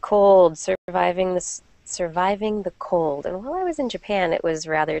genes for cold, surviving the cold. And while I was in Japan, it was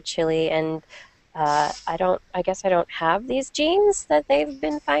rather chilly, and I guess I don't have these genes that they've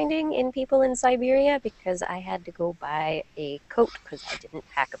been finding in people in Siberia because I had to go buy a coat because I didn't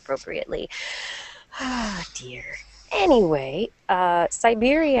pack appropriately. Ah, dear. Anyway,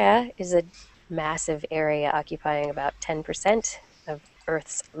 Siberia is a massive area occupying about 10% of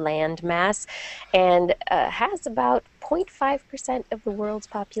Earth's land mass and has about 0.5% of the world's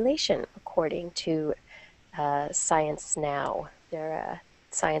population, according to Science Now. They're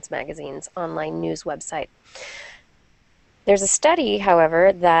Science Magazine's online news website. There's a study,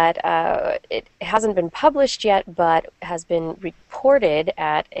 however, that it hasn't been published yet, but has been reported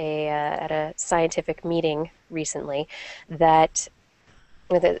at a scientific meeting recently. That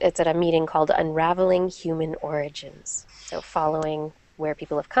it's at a meeting called Unraveling Human Origins. So following where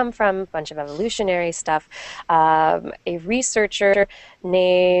people have come from, a bunch of evolutionary stuff. A researcher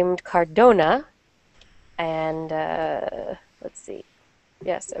named Cardona, and let's see.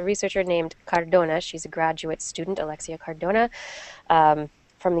 Yes, a researcher named Cardona. She's a graduate student, Alexia Cardona,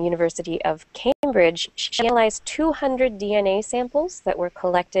 from the University of Cambridge. She analyzed 200 DNA samples that were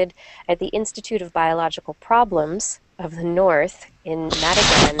collected at the Institute of Biological Problems of the North in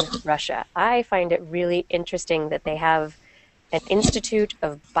Matagan, Russia. I find it really interesting that they have an Institute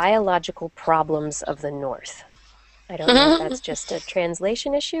of Biological Problems of the North. I don't know if that's just a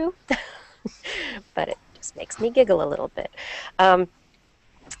translation issue, but it just makes me giggle a little bit.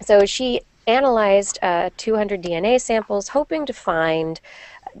 So she analyzed 200 DNA samples, hoping to find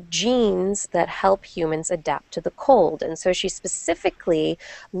genes that help humans adapt to the cold. And so she specifically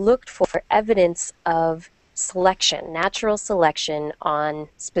looked for evidence of selection, natural selection on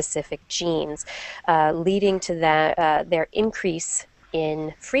specific genes, leading to their increase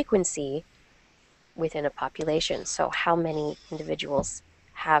in frequency within a population. So how many individuals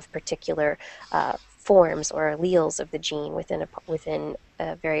have particular forms or alleles of the gene within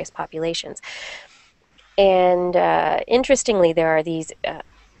various populations. And interestingly, there are these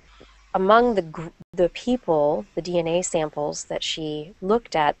among the people, the DNA samples that she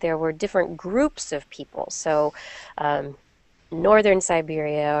looked at, there were different groups of people. So northern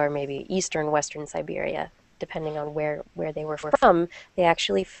Siberia, or maybe eastern western Siberia, depending on where they were from, they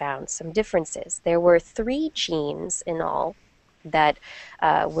actually found some differences. There were 3 genes in all that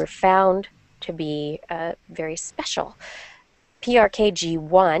were found to be very special.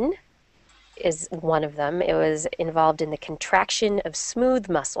 PRKG1 is one of them. It was involved in the contraction of smooth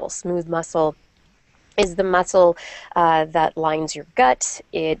muscle. Smooth muscle is the muscle that lines your gut.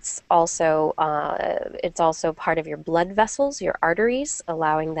 It's also part of your blood vessels, your arteries,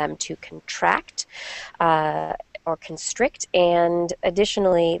 allowing them to contract or constrict. And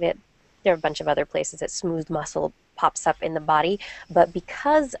additionally, there are a bunch of other places that smooth muscle pops up in the body, but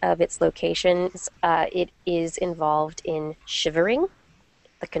because of its locations, it is involved in shivering,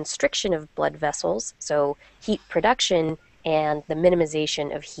 the constriction of blood vessels, so heat production, and the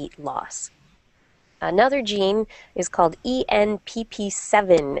minimization of heat loss. Another gene is called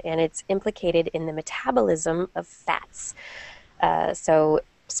ENPP7, and it's implicated in the metabolism of fats. So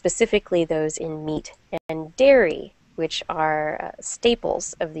specifically those in meat and dairy, which are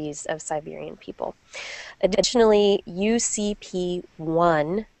staples of Siberian people. Additionally,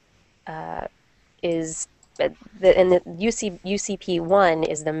 UCP1 UCP1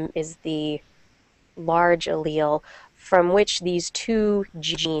 is the large allele from which these two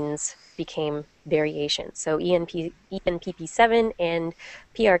genes became variations. So ENPP7 and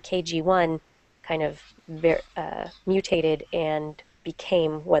PRKG1 kind of mutated and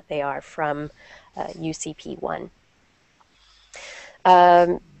became what they are from UCP1.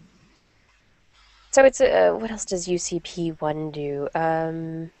 So it's what else does UCP1 do?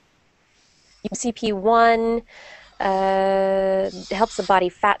 UCP1 helps the body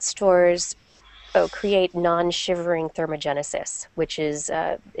fat stores create non-shivering thermogenesis, which is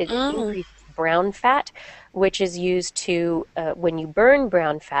it increases brown fat, which is used to, when you burn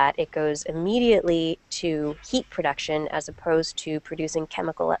brown fat, it goes immediately to heat production as opposed to producing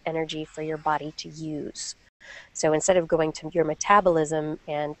chemical energy for your body to use. So instead of going to your metabolism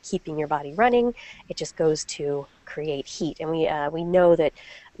and keeping your body running, it just goes to create heat. And we know that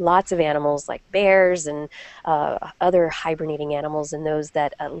lots of animals like bears and other hibernating animals and those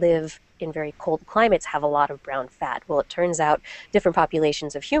that live in very cold climates have a lot of brown fat. Well, it turns out different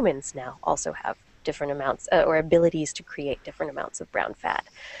populations of humans now also have different amounts or abilities to create different amounts of brown fat.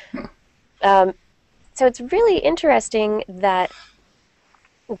 So it's really interesting that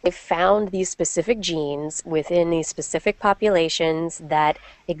they found these specific genes within these specific populations that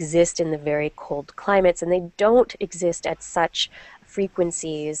exist in the very cold climates, and they don't exist at such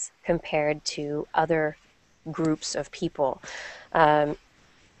frequencies compared to other groups of people.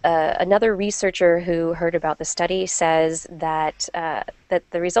 Another researcher who heard about the study says that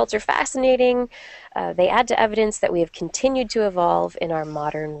the results are fascinating. They add to evidence that we have continued to evolve in our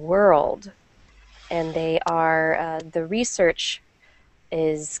modern world, and the research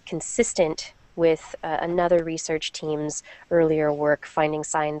is consistent with another research team's earlier work finding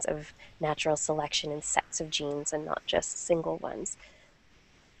signs of natural selection in sets of genes and not just single ones.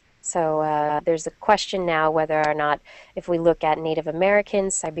 So there's a question now whether or not, if we look at Native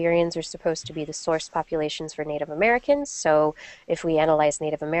Americans, Siberians are supposed to be the source populations for Native Americans. So if we analyze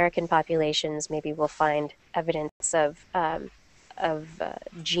Native American populations, maybe we'll find evidence of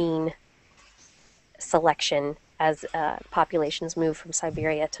gene selection as populations move from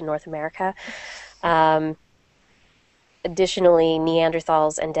Siberia to North America. Additionally,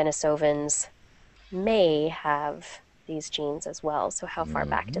 Neanderthals and Denisovans may have these genes as well. So how far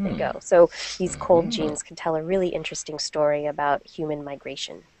back do they go? So these cold genes can tell a really interesting story about human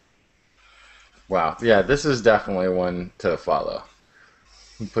migration. Wow. Yeah, this is definitely one to follow.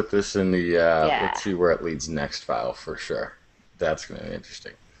 We'll put this in the, let's see where it leads next file for sure. That's going to be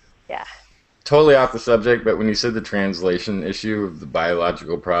interesting. Yeah. Totally off the subject, but when you said the translation issue of the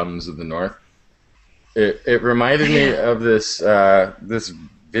biological problems of the North, it reminded me of this this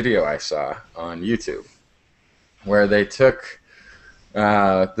video I saw on YouTube where they took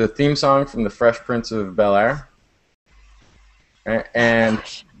the theme song from the Fresh Prince of Bel-Air and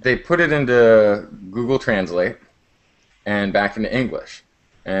they put it into Google Translate and back into English,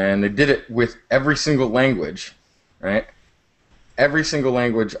 and they did it with every single language, right? Every single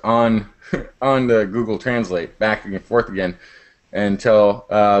language on the Google Translate, back and forth again, until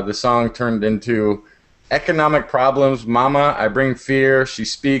the song turned into economic problems. Mama, I bring fear. She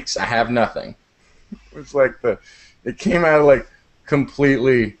speaks. I have nothing. It was like it came out like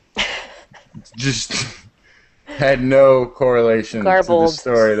completely, just had no correlation Garbled. to the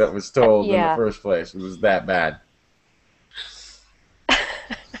story that was told in the first place. It was that bad.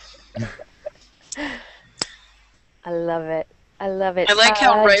 I love it. I love it. I like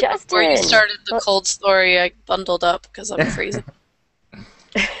how right Justin, before you started the cold story, I bundled up because I'm freezing.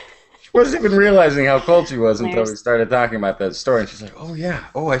 She wasn't even realizing how cold she was until we started talking about that story. And she's like, oh, yeah.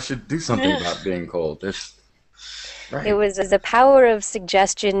 Oh, I should do something about being cold. It's right. It was the power of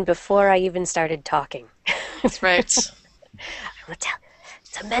suggestion before I even started talking. That's right. I will tell.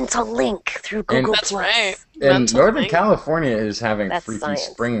 It's a mental link through Google+. That's right. And Mental Northern thing. California is having That's freaky science.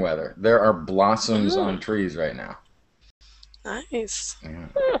 spring weather. There are blossoms on trees right now. Nice. Yeah.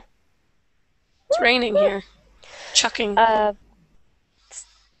 It's raining here. Chucking.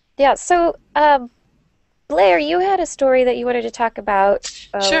 Yeah, so Blair, you had a story that you wanted to talk about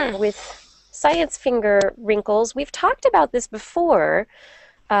Sure. with science finger wrinkles. We've talked about this before,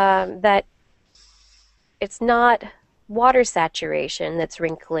 that it's not water saturation that's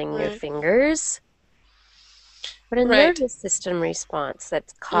wrinkling your Right. fingers, but a Right. nervous system response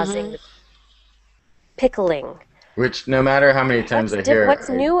that's causing the pickling. Which, no matter how many times I hear What's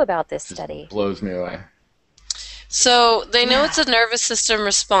it, new about this just study? blows me away. So they know it's a nervous system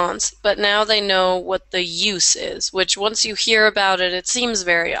response, but now they know what the use is, which once you hear about it, it seems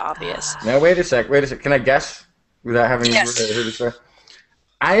very obvious. Now, wait a sec. Can I guess without having Yes. heard it? Sir?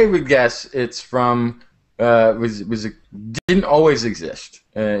 I would guess it's from didn't always exist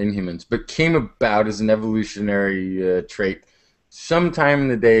in humans, but came about as an evolutionary trait sometime in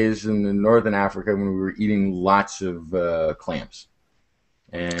the days in the northern Africa when we were eating lots of clams.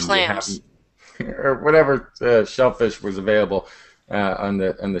 And Clams. or whatever shellfish was available on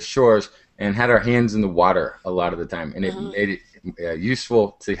the shores, and had our hands in the water a lot of the time, and it made it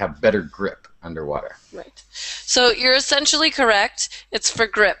useful to have better grip underwater. Right. So you're essentially correct. It's for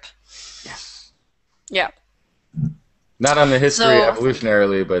grip. Yes. Yeah. Not on the history So-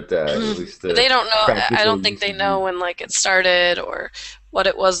 evolutionarily, but at least They don't know. I practical don't think they usage. know when it started or what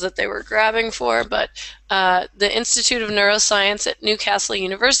it was that they were grabbing for. But the Institute of Neuroscience at Newcastle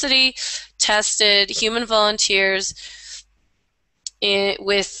University tested human volunteers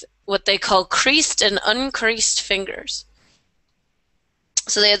with what they call creased and uncreased fingers.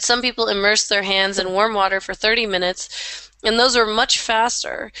 So they had some people immerse their hands in warm water for 30 minutes, and those were much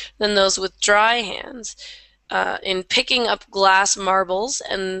faster than those with dry hands. In picking up glass marbles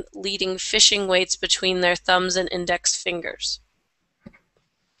and leading fishing weights between their thumbs and index fingers.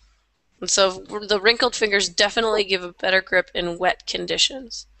 And so the wrinkled fingers definitely give a better grip in wet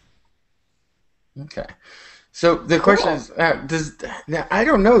conditions. Okay. So the question is, now, I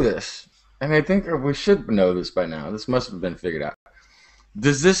don't know this, and I think we should know this by now. This must have been figured out.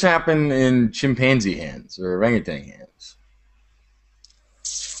 Does this happen in chimpanzee hands or orangutan hands?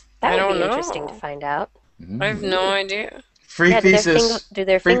 That I would don't be know. interesting to find out. I have no idea. Free Yeah, thesis. do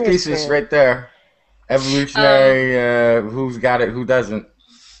their Free fingers thesis move? right there. Evolutionary. Who's got it? Who doesn't?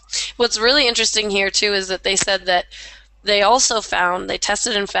 What's really interesting here, too, is that they said that they also found, they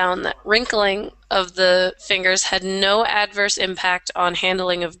tested and found that wrinkling of the fingers had no adverse impact on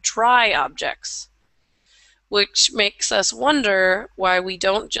handling of dry objects, which makes us wonder why we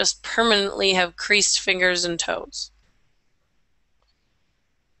don't just permanently have creased fingers and toes.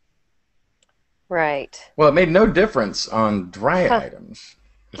 Right. Well, it made no difference on dry items.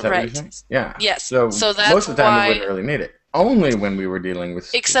 Is that what you're Right. saying? Yeah. Yes. So that's most of the time why- we wouldn't really need it. Only when we were dealing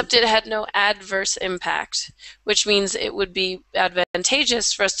with. Except it had no adverse impact, which means it would be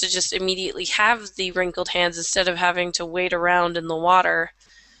advantageous for us to just immediately have the wrinkled hands instead of having to wait around in the water.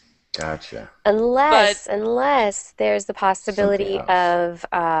 Gotcha. Unless there's the possibility Something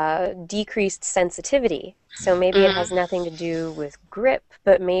of decreased sensitivity. So maybe it has nothing to do with grip,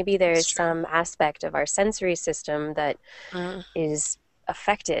 but maybe there's some aspect of our sensory system that is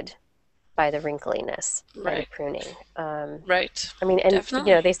affected by the wrinkliness, by the Right. pruning. Right. I mean, and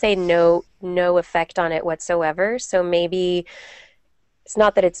Definitely. they say no effect on it whatsoever. So maybe it's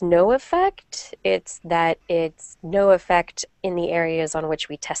not that it's no effect; it's that it's no effect in the areas on which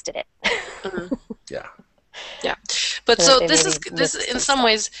we tested it. Yeah. Yeah. But So so they this maybe is missed in some some stuff.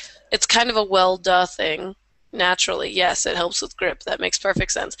 ways it's kind of a well-duh thing. Naturally, yes, it helps with grip. That makes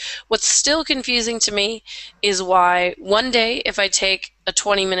perfect sense. What's still confusing to me is why one day if I take a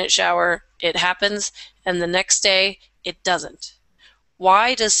 20-minute shower, it happens, and the next day it doesn't.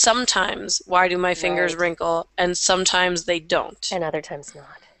 Why do my fingers Right. wrinkle and sometimes they don't? And other times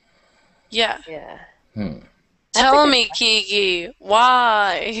not. Yeah. Yeah. Tell me, Kiki,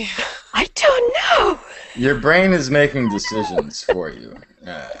 why? I don't know. Your brain is making decisions for you.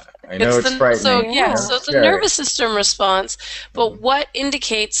 I know it's frightening. So Yeah. so it's a Scary. nervous system response. But what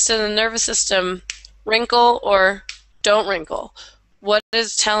indicates to the nervous system wrinkle or don't wrinkle? What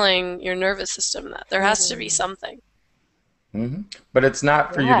is telling your nervous system that? There has to be something. But it's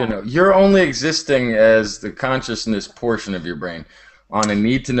not for you Yeah. to know. You're only existing as the consciousness portion of your brain on a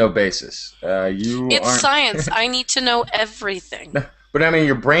need-to-know basis. You It's aren't. science. I need to know everything. But I mean,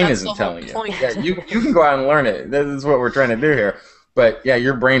 your brain That's isn't the whole telling you. point. Yeah, you can go out and learn it. This is what we're trying to do here. But yeah,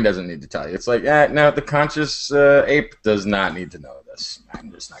 your brain doesn't need to tell you. It's like, no, the conscious ape does not need to know this.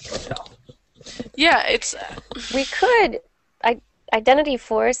 I'm just not going to tell. Yeah, it's We could. Identity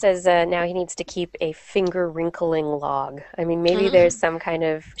 4 says now he needs to keep a finger wrinkling log. I mean, maybe Hmm. there's some kind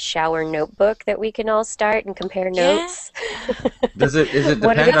of shower notebook that we can all start and compare Yeah. notes. Is it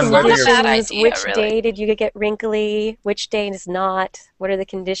What are the depend on That's whether not a you're bad conditions? idea, Which really. day did you get wrinkly? Which day is not? What are the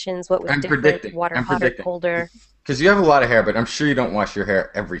conditions? What was I'm different? predicting. Water I'm hotter, predicting. colder? Because you have a lot of hair, but I'm sure you don't wash your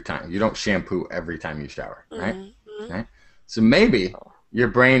hair every time. You don't shampoo every time you shower, right? Mm-hmm. Okay. So maybe your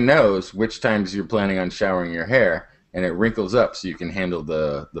brain knows which times you're planning on showering your hair, and it wrinkles up so you can handle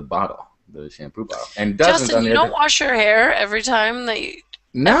the bottle, the shampoo bottle, and doesn't Justin, on you the don't other. wash your hair every time that you.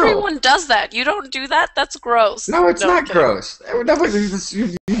 No, Everyone does that. You don't do that? That's gross. no, it's No, I'm not kidding. gross. Nobody,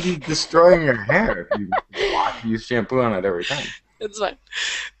 you'd be destroying your hair if you use shampoo on it every time. It's fine.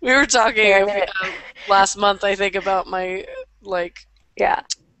 We were talking Here, I'm gonna. last month, I think, about my like Yeah,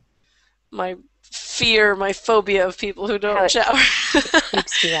 my fear, my phobia of people who how don't shower. it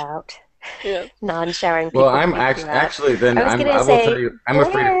creeps you out. Yeah. Non-showering Well, people I'm creep you out. actually then I was gonna I will tell say, you I'm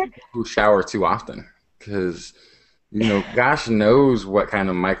afraid of Blair. people who shower too often because gosh knows what kind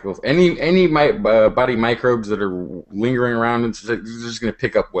of body microbes that are lingering around and they're just going to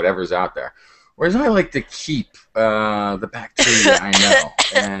pick up whatever's out there. Whereas I like to keep the bacteria I know,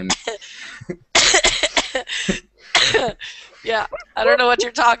 and Yeah. I don't know what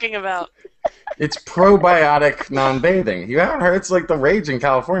you're talking about. it's probiotic non-bathing. You haven't heard? It's like the rage in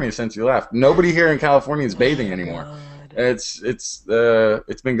California since you left. Nobody here in California is bathing anymore. It's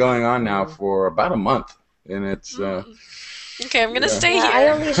been going on now for about a month, and it's Okay, I'm gonna yeah. stay Yeah, here. I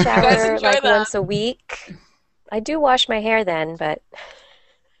only You guys shower enjoy like that. once a week. I do wash my hair then, but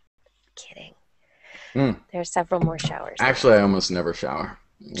kidding. Mm. There are several more showers. Actually, I almost never shower.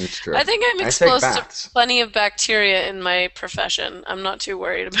 It's true. I think I'm I take exposed to baths. plenty of bacteria in my profession. I'm not too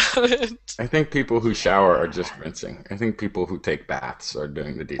worried about it. I think people who shower are just rinsing. I think people who take baths are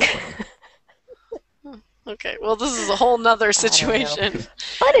doing the deep cleaning. Okay, well, this is a whole nother I don't know. situation.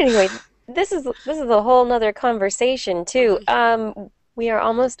 But anyway, this is a whole nother conversation too. We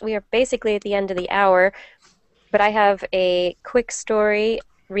are basically at the end of the hour, but I have a quick story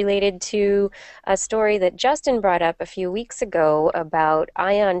related to a story that Justin brought up a few weeks ago about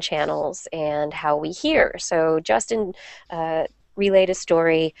ion channels and how we hear. So Justin relayed a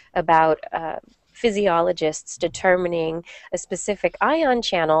story about physiologists determining a specific ion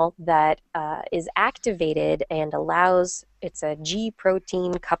channel that is activated and allows, it's a G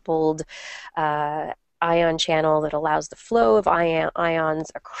protein coupled ion channel that allows the flow of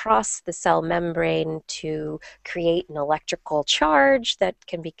ions across the cell membrane to create an electrical charge that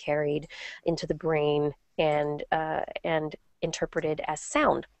can be carried into the brain and interpreted as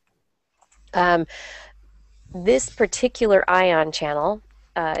sound. This particular ion channel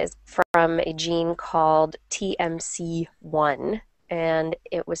is from a gene called TMC1, and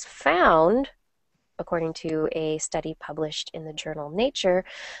it was found, according to a study published in the journal Nature,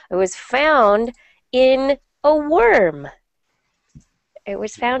 it was found in a worm. It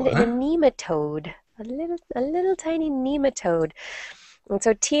was found in a nematode, a little tiny nematode. And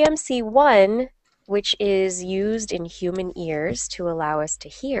so TMC1, which is used in human ears to allow us to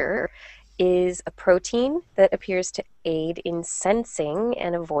hear, is a protein that appears to aid in sensing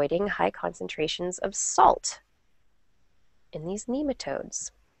and avoiding high concentrations of salt in these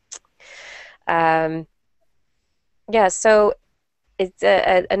nematodes. So it's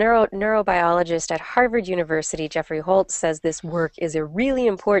a neurobiologist at Harvard University, Jeffrey Holt, says this work is a really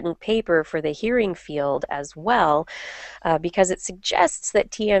important paper for the hearing field as well, because it suggests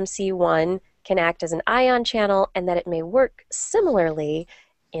that TMC1 can act as an ion channel and that it may work similarly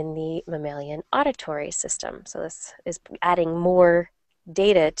in the mammalian auditory system. So this is adding more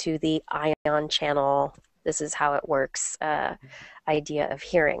data to the ion channel, this is how it works, idea of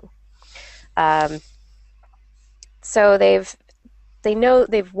hearing. So they've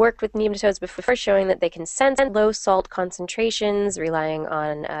worked with nematodes before, showing that they can sense low salt concentrations, relying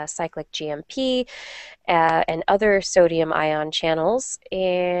on cyclic GMP and other sodium ion channels.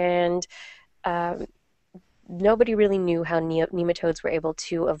 And nobody really knew how nematodes were able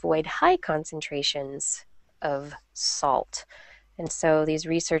to avoid high concentrations of salt. And so these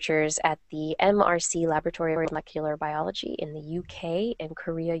researchers at the MRC Laboratory of Molecular Biology in the UK and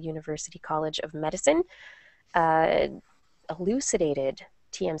Korea University College of Medicine elucidated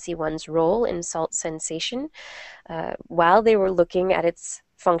TMC1's role in salt sensation while they were looking at its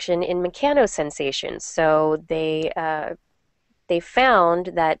function in mechanosensation. So they found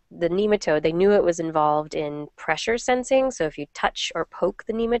that the nematode, they knew it was involved in pressure sensing. So if you touch or poke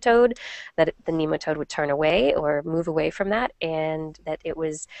the nematode, that the nematode would turn away or move away from that, and that it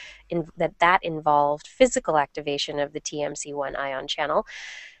was that involved physical activation of the TMC1 ion channel.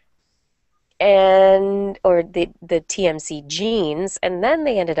 or the TMC genes, and then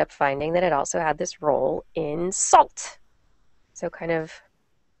they ended up finding that it also had this role in salt. So kind of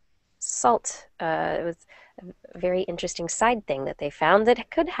salt, it was a very interesting side thing that they found that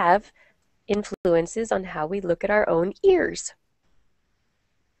could have influences on how we look at our own ears.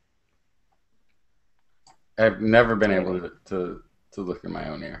 I've never been able to look in my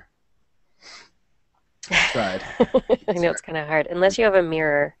own ear. I've tried. I know it's kind of hard, unless you have a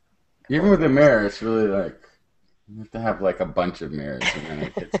mirror. Even with a mirror, it's really like you have to have like a bunch of mirrors, and then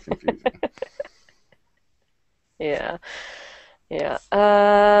it gets confusing. Yeah.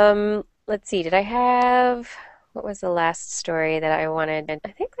 Let's see. Did I have what was the last story that I wanted?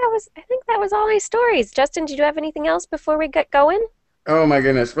 I think that was all my stories. Justin, did you have anything else before we get going? Oh my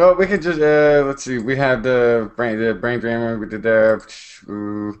goodness. Well, we could just let's see. We had the brain drain. We did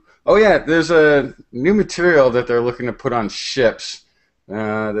oh yeah, there's a new material that they're looking to put on ships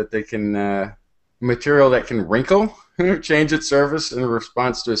that they can material that can wrinkle, change its surface in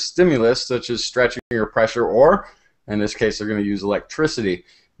response to a stimulus such as stretching or pressure, or in this case, they're going to use electricity.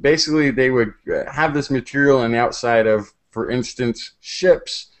 Basically, they would have this material on the outside of, for instance,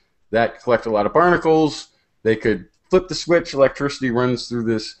 ships that collect a lot of barnacles. They could flip the switch, electricity runs through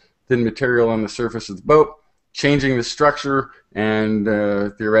this thin material on the surface of the boat, changing the structure, and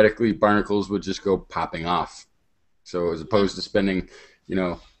theoretically barnacles would just go popping off. So as opposed to spending,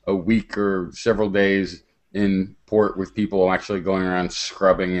 a week or several days in port with people actually going around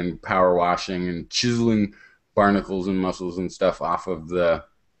scrubbing and power washing and chiseling barnacles and mussels and stuff off of the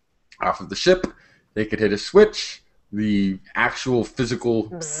ship, they could hit a switch. The actual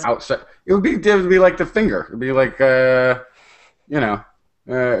physical outside, it would be like the finger. It'd be like, it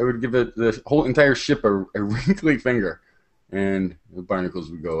would give it the whole entire ship a wrinkly finger, and the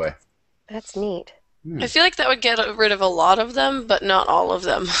barnacles would go away. That's neat. I feel like that would get rid of a lot of them, but not all of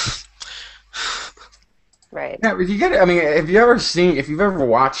them. Right. Yeah, but if you've ever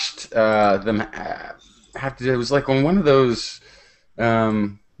watched them have to, it was like on one of those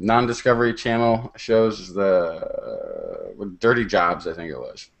non-Discovery Channel shows, the Dirty Jobs, I think it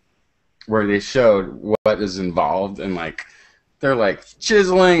was, where they showed what is involved, and they're like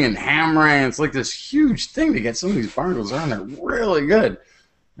chiseling and hammering. It's like this huge thing to get some of these barnacles on. They're really good.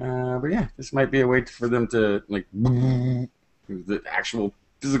 But yeah, this might be a way for them to the actual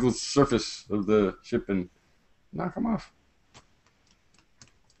physical surface of the ship and knock them off.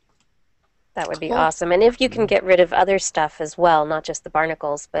 That would be awesome. And if you can get rid of other stuff as well, not just the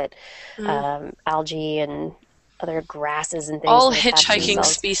barnacles, but algae and other grasses and things. All like hitchhiking that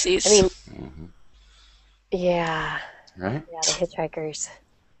species. I mean, yeah. Right? Yeah, the hitchhikers.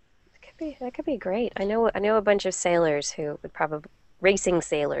 That could be great. I know a bunch of sailors who would racing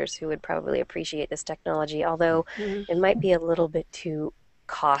sailors who would probably appreciate this technology, although it might be a little bit too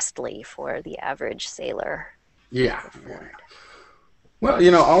costly for the average sailor. Yeah.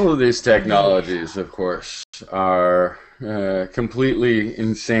 Well, all of these technologies, of course, are completely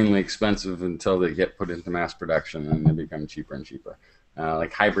insanely expensive until they get put into mass production, and they become cheaper and cheaper.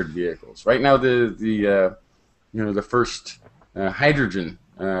 Like hybrid vehicles. Right now, the first hydrogen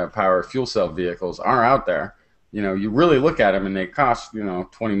power fuel cell vehicles are out there. You really look at them and they cost,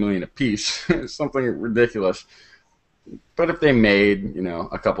 $20 million a piece, something ridiculous. But if they made,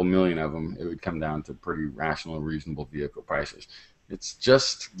 a couple million of them, it would come down to pretty rational, reasonable vehicle prices. It's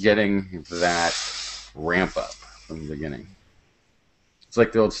just getting that ramp up from the beginning. It's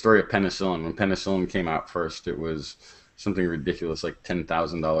like the old story of penicillin. When penicillin came out first, it was something ridiculous, like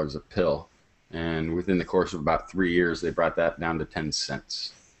 $10,000 a pill. And within the course of about 3 years, they brought that down to 10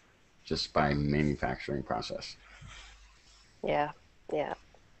 cents just by manufacturing process. Yeah.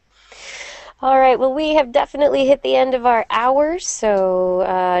 All right, well, we have definitely hit the end of our hour, so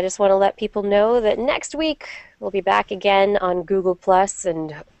I just want to let people know that next week we'll be back again on Google+,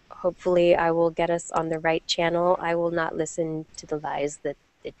 and hopefully I will get us on the right channel. I will not listen to the lies that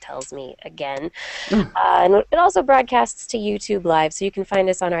it tells me again. And it also broadcasts to YouTube Live, so you can find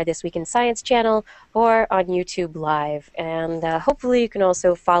us on our This Week in Science channel or on YouTube Live. And hopefully you can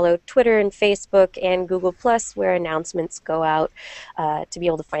also follow Twitter and Facebook and Google+, where announcements go out, to be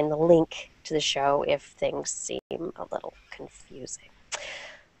able to find the link to the show if things seem a little confusing.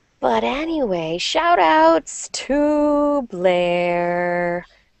 But anyway, shout-outs to Blair.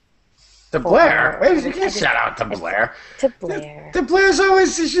 To Blair? Wait, you can't shout out to Blair. To Blair. The Blair's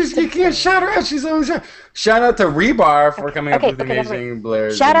always, you can't shout her out. She's always shout out to Rebar for coming up with the amazing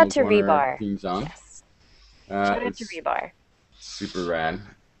Blair's shout out to Rebar. Theme song. Yes. Shout out to Rebar. Super rad.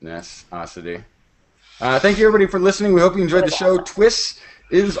 Yes, Osity. Thank you everybody for listening. We hope you enjoyed the show. Awesome. TWIS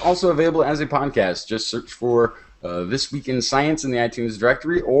is also available as a podcast. Just search for This Week in Science in the iTunes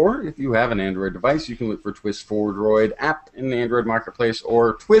directory, or if you have an Android device, you can look for TWIS for Droid app in the Android marketplace,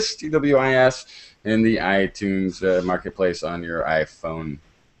 or TWIS, TWIS, in the iTunes marketplace on your iPhone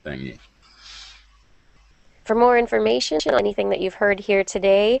thingy. For more information on anything that you've heard here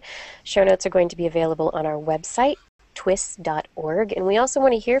today, show notes are going to be available on our website, twis.org. And we also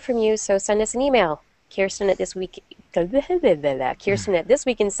want to hear from you, so send us an email. Kirsten at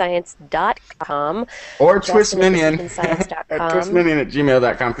thisweekinscience.com or twistminion thisweekinscience.com. at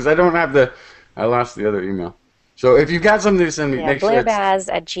gmail.com, because I lost the other email. So if you've got something to send me, Yeah, make sure it's BlairBaz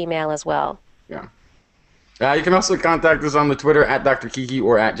at gmail as well. Yeah. You can also contact us on the Twitter at Dr. Kiki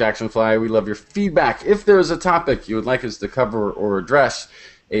or at JacksonFly. We love your feedback. If there's a topic you would like us to cover or address,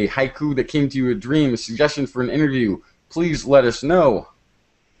 a haiku that came to you a dream, a suggestion for an interview, please let us know.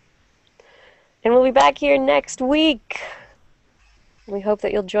 And we'll be back here next week. We hope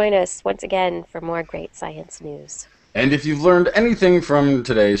that you'll join us once again for more great science news. And if you've learned anything from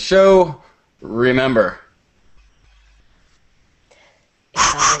today's show, remember, It's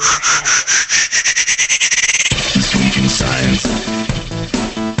all in your head. This week in science.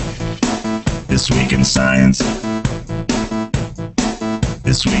 This week in science.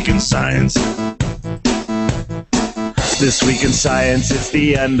 This week in science. This week in science, it's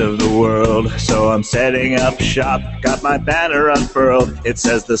the end of the world. So I'm setting up shop, got my banner unfurled. It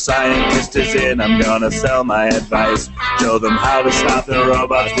says the scientist is in, I'm gonna sell my advice. Show them how to stop the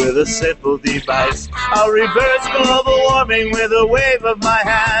robots with a simple device. I'll reverse global warming with a wave of my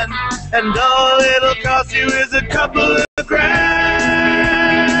hand. And all it'll cost you is a couple of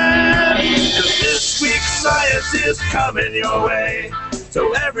grand. 'Cause this week's science is coming your way.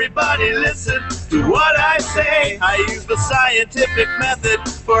 So everybody listen to what I say. I use the scientific method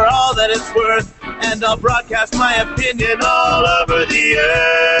for all that it's worth, and I'll broadcast my opinion all over the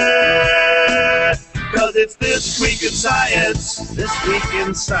earth. 'Cause it's This Week in Science. This Week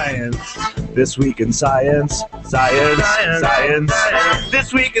in Science. This Week in Science. Science. Science.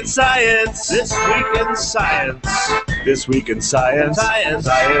 This Week in Science. This Week in Science. This Week in Science. Science.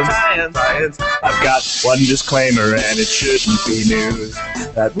 Science. Science. I've got one disclaimer, and it shouldn't be news,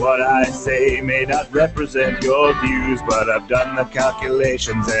 that what I say may not represent your views, but I've done the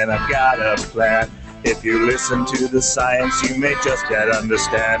calculations and I've got a plan. If you listen to the science, you may just yet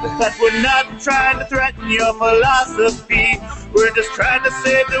understand that we're not trying to threaten your philosophy. We're just trying to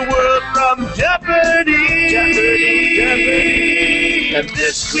save the world from jeopardy. Jeopardy. And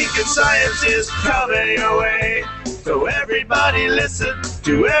This Week in Science is coming your way. So everybody listen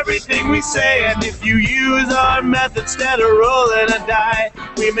to everything we say. And if you use our method instead of rolling a die,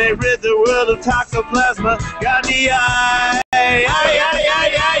 we may rid the world of toxoplasma gondii.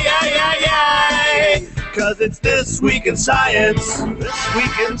 'Cause it's This Week in Science. This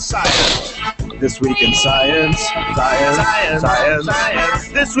Week in Science. This Week in Science. Science. Science. Science.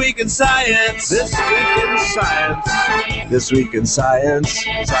 This Week in Science. This Week in Science. This Week in Science.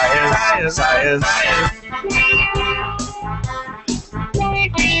 Science. Science. Science.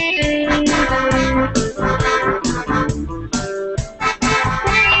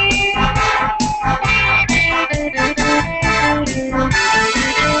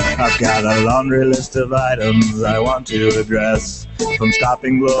 I've got a laundry list of items I want to address. From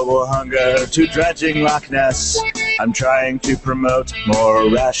stopping global hunger to dredging Loch Ness. I'm trying to promote more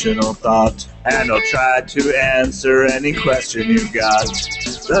rational thought, and I'll try to answer any question you've got.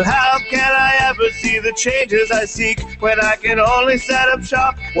 But how can I ever see the changes I seek when I can only set up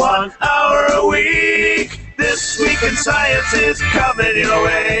shop 1 hour a week? This Week in Science is coming your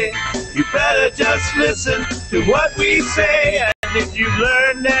way. You better just listen to what we say. And if you've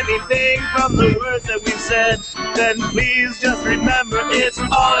learned anything from the words that we've said, then please just remember it's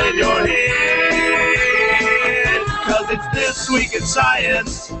all in your head. 'Cause it's This Week in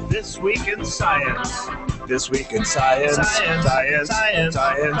Science. This Week in Science. This Week in Science. Science. Science. Science.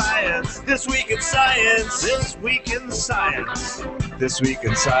 Science. This Week in Science. This Week in Science. This Week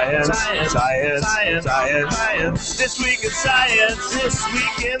in Science. Science. Science. Science. Science. This Week in Science. This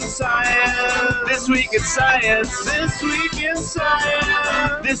Week in Science. This Week in Science. This Week in Science.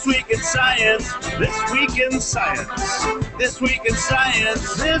 This Week in Science. This Week in Science. This Week in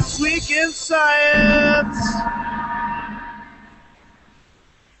Science. This Week in Science.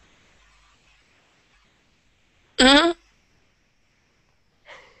 Mm-hmm.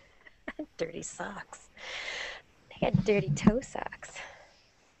 Dirty socks. They got dirty toe socks.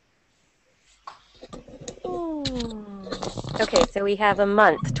 Okay, so we have a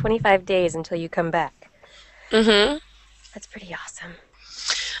month, 25 days until you come back. Mm-hmm. That's pretty awesome.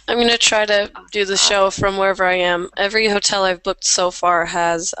 I'm going to try to do the show from wherever I am. Every hotel I've booked so far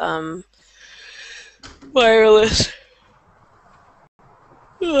has Wireless.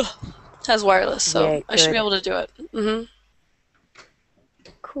 Ugh. Has wireless, so Yay, I should be good. able to do it. Mm-hmm.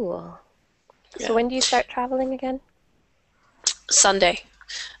 Cool. Yeah. So when do you start traveling again? Sunday.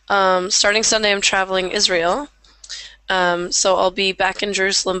 Starting Sunday, I'm traveling Israel. So I'll be back in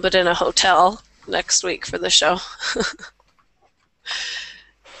Jerusalem, but in a hotel next week for the show.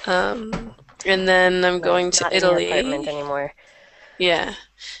 And then I'm going to Not Italy. in your apartment anymore. Yeah.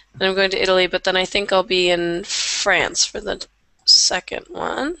 And I'm going to Italy, but then I think I'll be in France for the second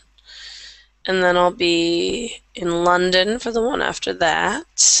one. And then I'll be in London for the one after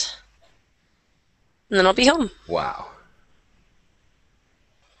that. And then I'll be home. Wow.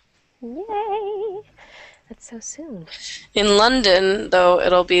 Yay! That's so soon. In London, though,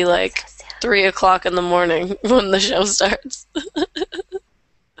 it'll be like 3 o'clock in the morning when the show starts.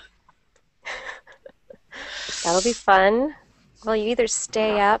 That'll be fun. Well, you either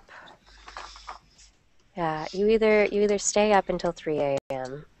stay up. Yeah, you either stay up until 3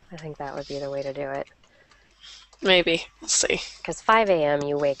 a.m. I think that would be the way to do it. Maybe. We'll see. Because 5 a.m.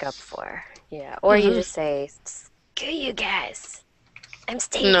 you wake up for. Yeah. Or you just say, screw you guys. I'm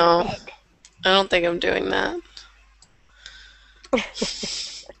staying in bed. I don't think I'm doing that.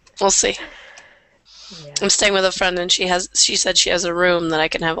 We'll see. Yeah. I'm staying with a friend, and she said she has a room that I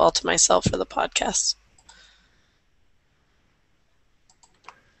can have all to myself for the podcast.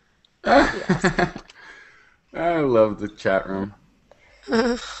 I love the chat room.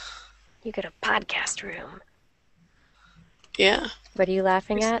 You get a podcast room. Yeah. What are you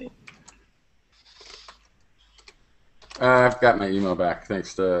laughing at? I've got my email back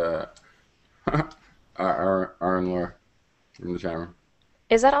thanks to our Laura from the chat room.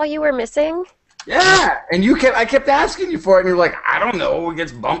 Is that all you were missing? Yeah, and I kept asking you for it, and you're like, I don't know, it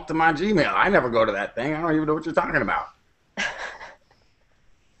gets bumped to my Gmail. I never go to that thing. I don't even know what you're talking about.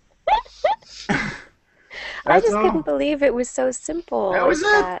 I just couldn't believe it was so simple. That was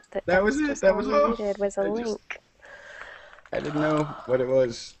it. That was it. That was all. Needed was a link. I didn't know what it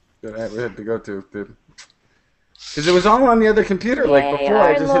was that I had to go to. Because it was all on the other computer, like before.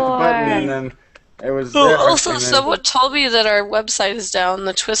 I just hit the button and then it was there. Also, someone told me that our website is down.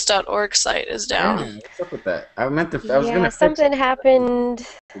 The TWIS.org site is down. Yeah, what's up with that? I was going to something happened.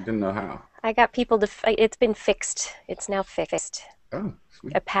 I didn't know how. I got people to... It's been fixed. It's now fixed. Oh,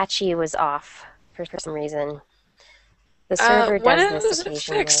 sweet. Apache was off for some reason. The server does this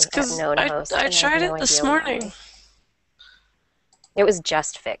occasionally at known host. I tried it this morning. Why. It was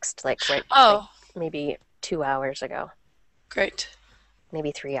just fixed, like maybe 2 hours ago. Great.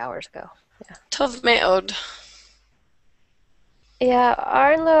 Maybe 3 hours ago. Yeah. Tov me'od. Yeah,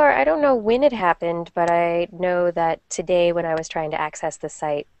 Arnlor, I don't know when it happened, but I know that today when I was trying to access the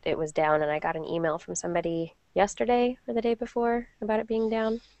site, it was down, and I got an email from somebody yesterday or the day before about it being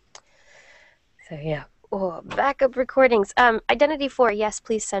down. So yeah. Oh, backup recordings. Identity 4, yes,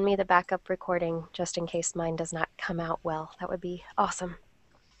 please send me the backup recording just in case mine does not come out well. That would be awesome.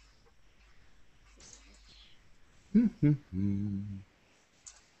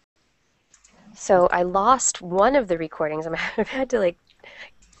 So I lost one of the recordings. I've had to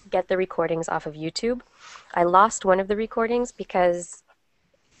get the recordings off of YouTube. I lost one of the recordings because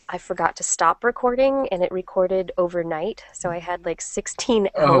I forgot to stop recording and it recorded overnight. So I had 16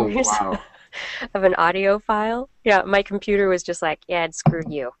 hours of an audio file. Yeah, my computer was just like, yeah, screw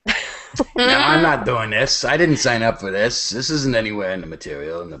you. No, I'm not doing this. I didn't sign up for this. This isn't anywhere in the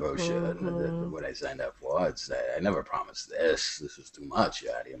material, in the brochure, what I signed up for. I never promised this. This is too much.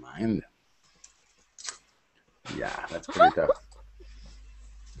 You're out of your mind. Yeah, that's pretty tough.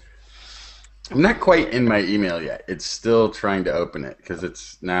 I'm not quite in my email yet. It's still trying to open it because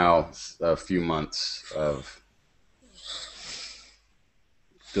it's now a few months of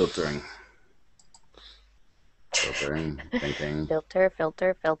filtering. Thinking. Filter.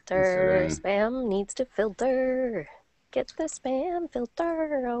 Considering. Spam needs to filter. Get the spam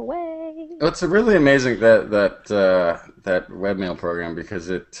filter away. Well, it's really amazing that webmail program because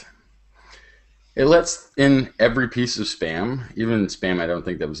it lets in every piece of spam, even spam I don't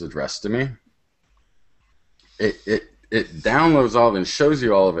think that was addressed to me. It downloads all of it and shows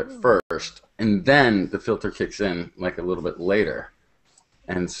you all of it first, and then the filter kicks in a little bit later.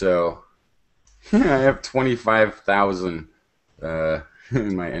 And so I have 25,000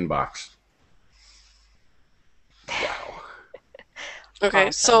 in my inbox. Wow. Okay,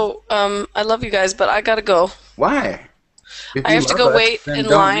 so I love you guys, but I gotta go. Why? I have to go wait in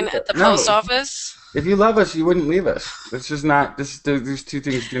line at the post office. If you love us, you wouldn't leave us. It's just not. These two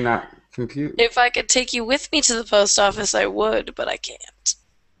things do not compute. If I could take you with me to the post office, I would, but I can't.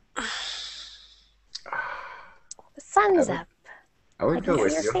 The sun's up. I would go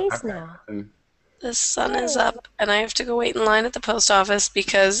with your you. face now. The sun is up, and I have to go wait in line at the post office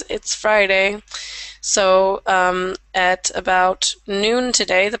because it's Friday. So at about noon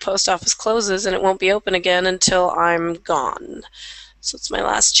today, the post office closes, and it won't be open again until I'm gone. So it's my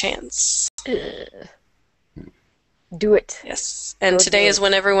last chance. Do it. Yes. And Go today do is it.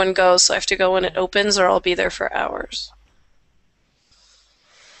 when everyone goes, so I have to go when it opens, or I'll be there for hours.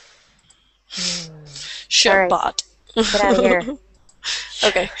 Shabbat. Get out of here.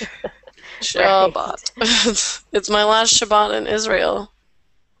 Okay. Shabbat. It's my last Shabbat in Israel.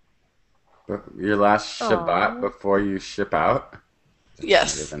 Your last Shabbat before you ship out?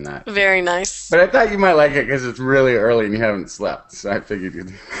 Yes. Better than that. Very nice. But I thought you might like it because it's really early and you haven't slept, so I figured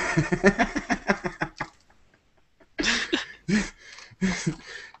you'd.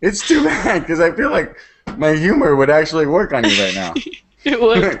 It's too bad because I feel like my humor would actually work on you right now. It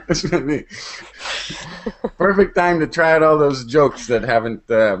would. That's what I mean. Perfect time to try out all those jokes that haven't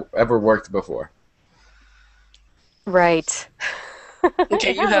ever worked before. Right.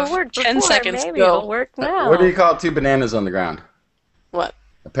 Okay, you have 10 before, seconds. Maybe Go. it'll work now. What do you call 2 bananas on the ground? What?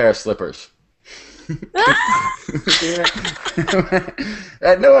 A pair of slippers.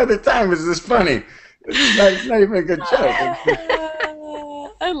 At no other time is this funny. It's not even a good joke.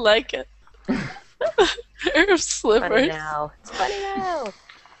 I like it. Pair of It's slippers. funny now. It's funny now.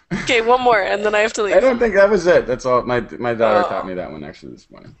 Okay, one more, and then I have to leave. I don't think that was it. That's all. My daughter taught me that one actually this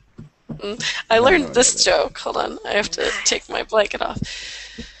morning. I learned this joke. Hold on. I have to take my blanket off.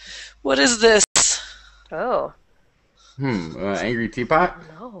 What is this? Oh. Angry teapot?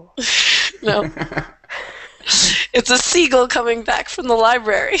 No. No. It's a seagull coming back from the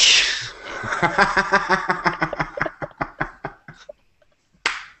library.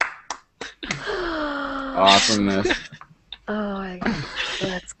 Awesomeness. Oh my God.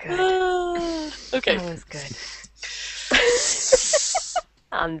 That's good. Okay. That was good.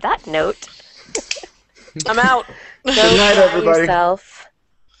 On that note, I'm out. go Good night, fly everybody. yourself.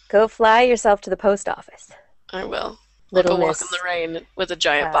 Go fly yourself to the post office. I will. Little I'll go walk Miss, in the rain with a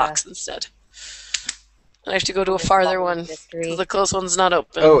giant box instead. I have to go to a farther one mystery. because the close one's not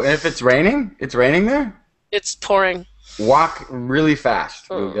open. Oh, and if it's raining? It's raining there? It's pouring. Walk really fast.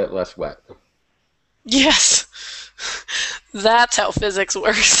 You'll get less wet. Yes. That's how physics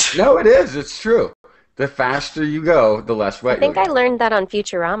works. No, it is. It's true. The faster you go, the less wet I think you'll I get. learned that on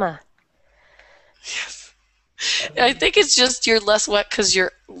Futurama. I think it's just you're less wet because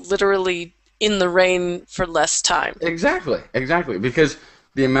you're literally in the rain for less time. Exactly. Because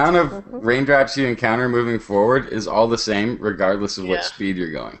the amount of raindrops you encounter moving forward is all the same regardless of what Yeah. speed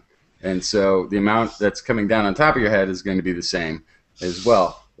you're going. And so the amount that's coming down on top of your head is going to be the same as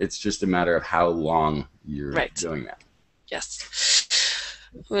well. It's just a matter of how long you're doing that. Yes.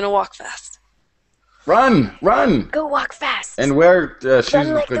 I'm going to walk fast. Run! Go walk fast. And wear shoes Run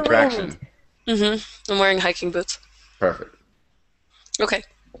with like good the traction. wind. I'm wearing hiking boots. Perfect. Okay.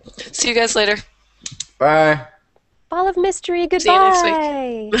 See you guys later. Bye. Ball of mystery. Goodbye. See you next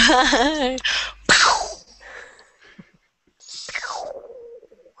week. Bye.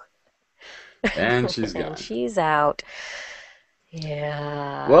 And she's gone. And she's out.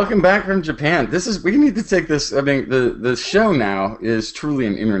 Yeah. Welcome back from Japan. We need to take this. I mean, the show now is truly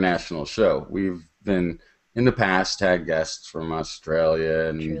an international show. We've been in the past had guests from Australia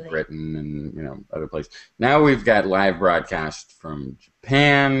and Britain and other places. Now we've got live broadcast from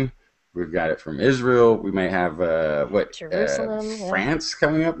Japan. We've got it from Israel. We may have Jerusalem, France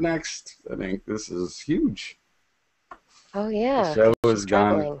coming up next. I think this is huge. Oh yeah. The show has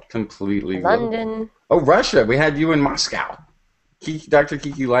traveling. gone completely global. London. Oh, Russia. We had you in Moscow. Dr.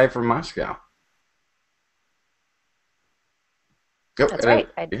 Kiki live from Moscow. Go. That's right.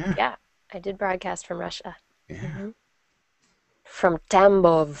 I did broadcast from Russia. Yeah. From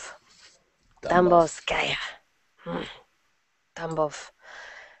Tambov. Tambovskaya. Tambov.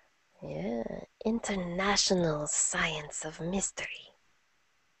 Yeah. International Science of Mystery.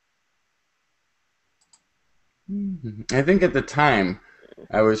 I think at the time,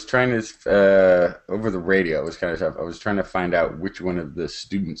 I was trying to, over the radio, it was kind of tough. I was trying to find out which one of the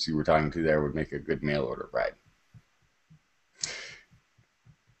students you were talking to there would make a good mail order ride.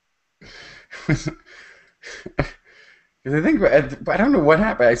 Because I think, I don't know what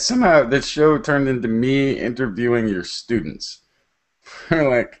happened. Somehow this show turned into me interviewing your students.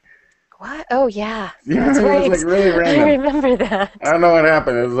 Like, What? Oh yeah. yeah, That's it right. was like really random. I remember that. I don't know what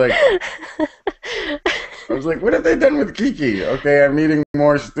happened. It was like, I was like, what have they done with Kiki? Okay, I'm meeting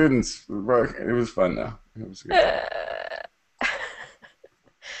more students. It was fun though. It was good.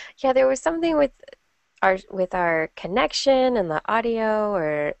 Yeah, there was something with our connection and the audio,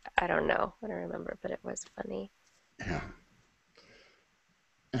 or I don't know. I don't remember, but it was funny. Yeah.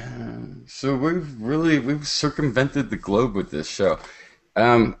 So we've circumvented the globe with this show.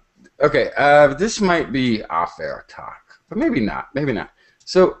 Um, okay, this might be off-air talk, but maybe not. Maybe not.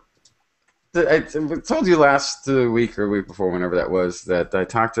 So I told you last week or week before, whenever that was, that I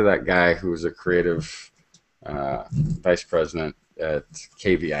talked to that guy who was a creative vice president at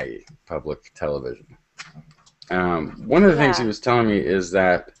KVIE, Public Television. One of the things he Yeah. was telling me is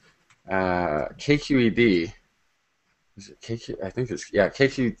that KQED, is it KQ? I think it's, yeah,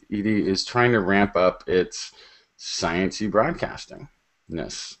 KQED is trying to ramp up its sciencey broadcasting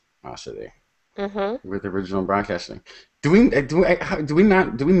nessity Mm-hmm. with original broadcasting. Do we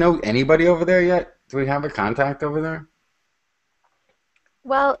know anybody over there yet? Do we have a contact over there?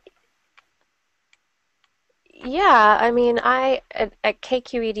 Well, yeah, I mean, at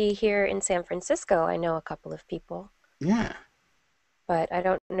KQED here in San Francisco, I know a couple of people, Yeah. but I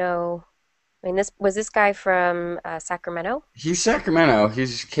don't know. I mean, this guy from Sacramento? He's Sacramento.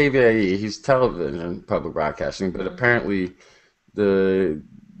 He's KVIE. He's television public broadcasting, but Mm. apparently the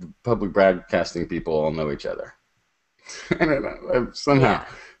public broadcasting people all know each other. I don't know. Somehow Yeah,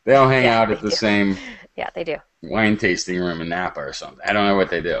 they all hang yeah, out they at the do. same Yeah, they do. wine tasting room in Napa or something. I don't know what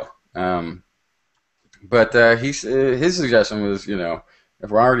they do. But his suggestion was, if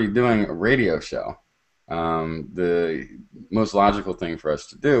we're already doing a radio show, the most logical thing for us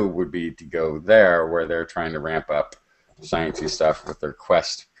to do would be to go there where they're trying to ramp up sciencey stuff with their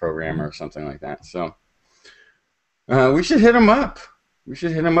Quest program or something like that. So we should hit them up. We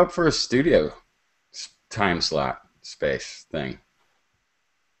should hit them up for a studio time slot space thing.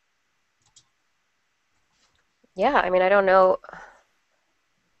 Yeah, I mean, I don't know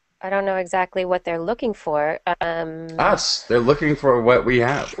exactly what they're looking for. Us. They're looking for what we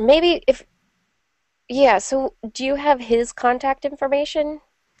have. Maybe if, yeah, so do you have his contact information?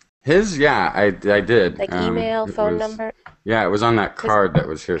 His, yeah, I did. Like email, It phone was, number? yeah, it was on that Because card that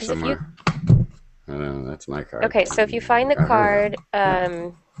was here if you, somewhere. I don't know, that's my card. okay, so if you find the Oh, here card,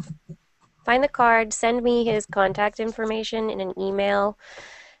 find the card, send me his contact information in an email,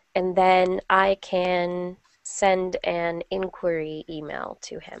 and then I can send an inquiry email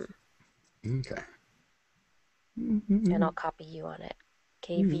to him, we go. Okay. and I'll copy you on it.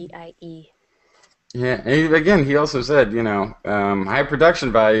 KVIE. Yeah, and again, he also said, high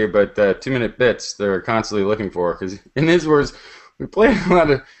production value, but 2-minute bits they're constantly looking for. Because in his words, we play a lot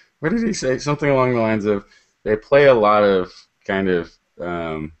of, what did he say? Something along the lines of, they play a lot of kind of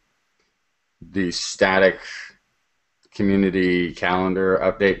the static community calendar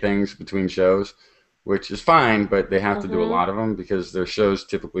update things between shows, which is fine, but they have to do a Mm-hmm. lot of them because their shows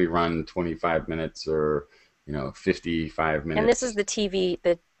typically run 25 minutes or, 55 And this is minutes. the TV,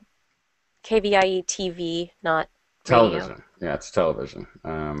 the KVIE TV, not radio. Television. Yeah, it's television.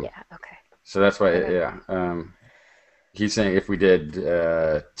 Yeah, okay. So that's why, Okay. yeah. He's saying if we did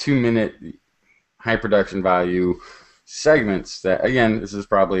 2-minute high production value segments, that again, this is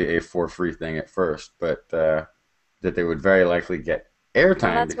probably a for free thing at first, but that they would very likely get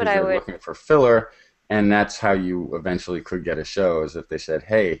Well, airtime that's what because I they're would, looking for filler, and that's how you eventually could get a show. Is if they said,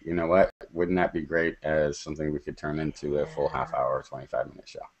 "Hey, you know what? Wouldn't that be great as something we could turn into a full half hour, 25-minute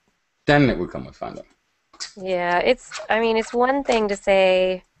show?" Then it would come with funding. yeah, I mean, it's one thing to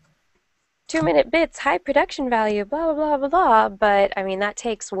say 2-minute bits, high production value, blah, blah, blah, blah, blah, but I mean, that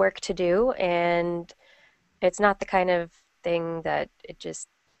takes work to do, and it's not the kind of thing that it just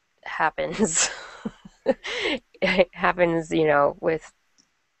happens. It happens, with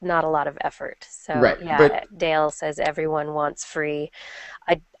not a lot of effort. So Right, yeah, but Dale says everyone wants free.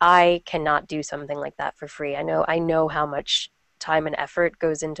 I cannot do something like that for free. I know how much time and effort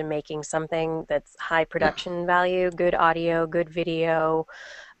goes into making something that's high yeah, production value, good audio, good video,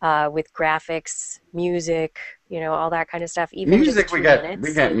 with graphics, music, all that kind of stuff. Even just music we two got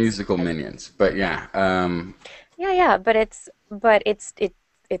minutes, musical minions, but yeah, yeah, but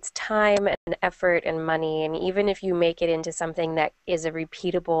it's time and effort and money, and even if you make it into something that is a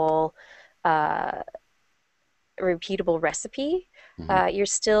uh, repeatable recipe, mhm. you're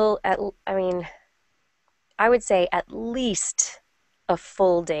still I mean, I would say at least a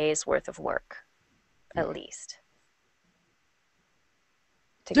full day's worth of work, at least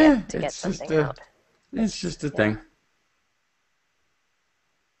to get Yeah, to get something out. it's just a Yeah, thing.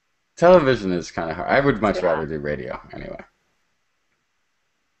 Television is kind of hard. I would much yeah. rather do radio anyway,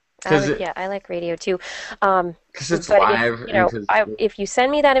 because Yeah, I like radio too. Um, it's but if, live and because if you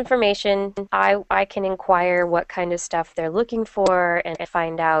send me that information, I can inquire what kind of stuff they're looking for and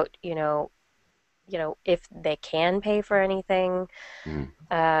find out, if they can pay for anything. mm,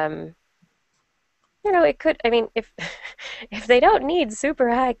 Um, it could, I mean, if if they don't need super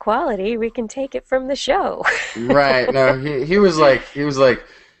high quality, we can take it from the show. Right. No, he was like,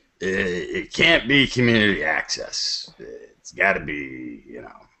 it can't be community access. It's got to be,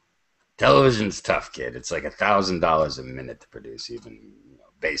 television's tough, kid. It's like $1,000 a minute to produce even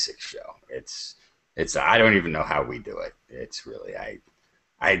basic show. It's I don't even know how we do it. It's really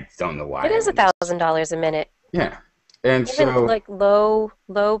I don't know why. It is $1,000 a minute. Yeah, and Even so like low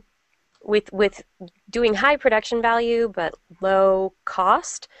with doing high production value but low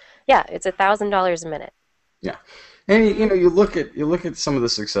cost. Yeah, it's $1,000 a minute. yeah, and you look at some of the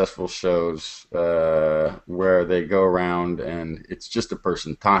successful shows where they go around and it's just a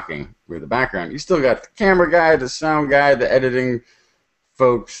person talking with the background. You still got the camera guy, the sound guy, the editing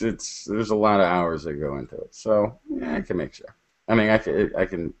folks. There's a lot of hours that go into it. So yeah, I can make sure. I mean, I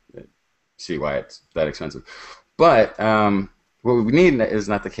can see why it's that expensive. But what we need is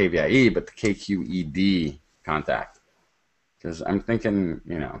not the KVIE, but the KQED contact. Because I'm thinking,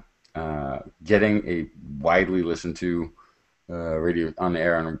 getting a widely listened to radio on the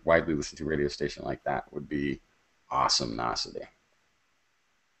air on a widely listened to radio station like that would be awesome nosity.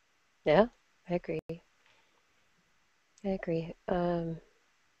 Yeah, I agree. Yeah.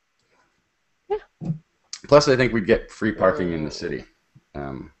 Plus, I think we'd get free parking in the city.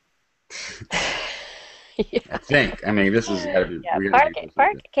 Yeah. I think. I mean, this has got to be. Yeah, we park gotta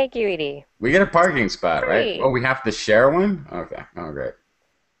be at KQED. We get a parking spot, right? Free. Oh, we have to share one? Okay. Oh, great.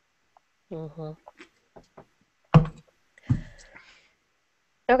 Mm-hmm.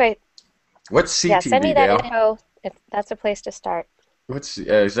 Okay. What's CTV, Yeah, send me that Dale? info. That's a place to start. What's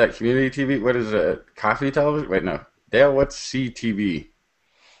is that community TV? What is it? Coffee television? Wait, no. Dale, what's CTV?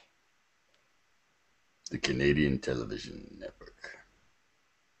 The Canadian Television Network.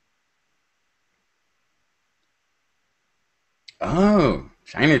 Oh,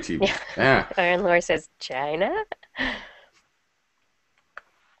 China TV. Yeah. Iron Lore says China.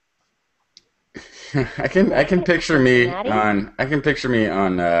 I can picture me Natty? on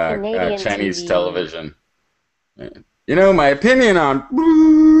Canadian Chinese TV. television. My opinion on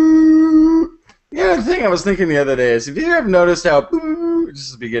the thing I was thinking the other day is, have you ever noticed how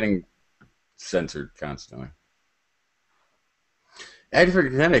just be getting censored constantly? Edinburgh,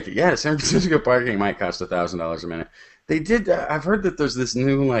 Connecticut. Yeah, San Francisco parking might cost $1,000 a minute. They did. I've heard that there's this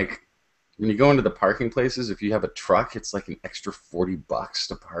new when you go into the parking places, if you have a truck, it's like an extra $40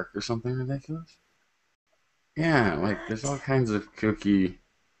 to park or something ridiculous. Yeah, like there's all kinds of kooky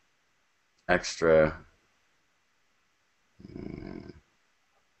extra.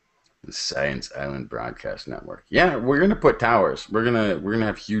 The Science Island Broadcast Network. Yeah, we're gonna put towers. We're gonna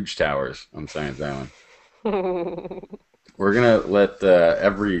have huge towers on Science Island. We're gonna let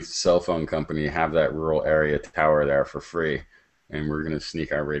every cell phone company have that rural area tower there for free, and we're gonna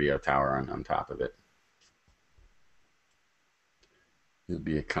sneak our radio tower on top of it. It'll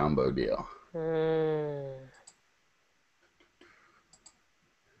be a combo deal.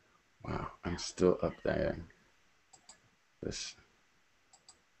 Wow, I'm still updating this.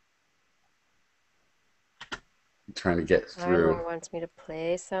 I'm trying to get through. Iron wants me to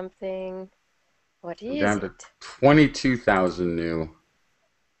play something. What I'm is down to it? 22,000 new.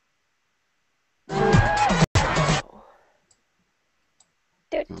 Oh,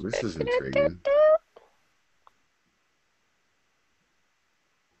 this is intriguing.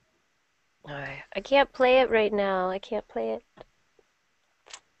 I can't play it right now. I can't play it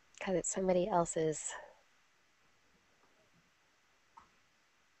because it's somebody else's.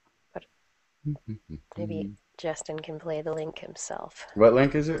 But maybe Justin can play the link himself. What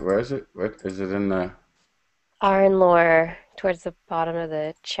link is it? Where is it? What is it in the? Iron Lore towards the bottom of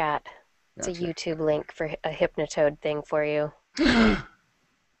the chat. It's Gotcha. a YouTube link for a Hypnotoad thing for you.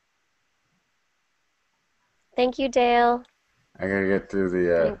 Thank you, Dale. I gotta get through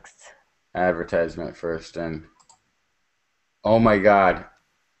the Thanks. advertisement first, and oh my God!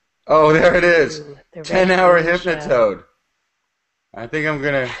 Oh, there it is. Ooh, the 10-hour Red Moon Show. Hypnotoad. I think I'm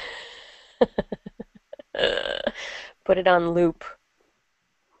gonna. Put it on loop.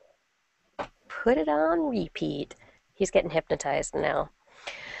 Put it on repeat. He's getting hypnotized now.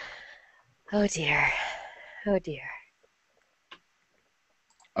 Oh dear. Oh dear.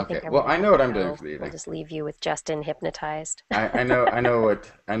 I Okay. think I'm Well, gonna I know what I'm go. doing for the evening. I'll just leave you with Justin hypnotized. I know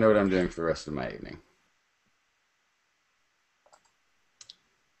what I'm doing for the rest of my evening.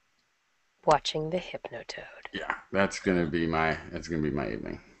 Watching the Hypnotoad. Yeah, that's gonna be my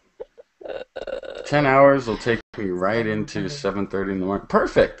evening. 10 hours will take me right into 7:30 in the morning.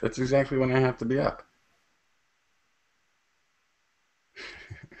 Perfect. That's exactly when I have to be up.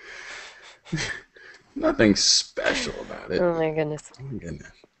 Nothing special about it. Oh my goodness. Oh my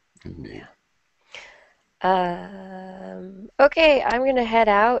goodness. Indeed. Okay, I'm gonna head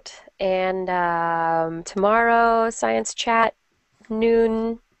out, and tomorrow science chat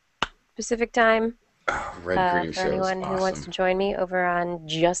noon Pacific time. Red Cream For Show is anyone who wants to awesome. join me over on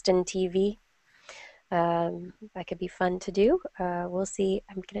Justin TV. That could be fun to do. We'll see.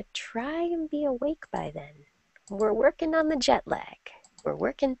 I'm gonna try and be awake by then. We're working on the jet lag. We're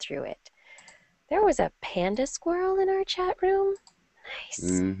working through it. There was a panda squirrel in our chat room.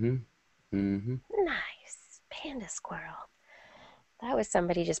 Nice. Mm-hmm. Mm-hmm. Nice. Panda squirrel. That was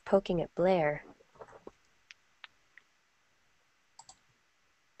somebody just poking at Blair.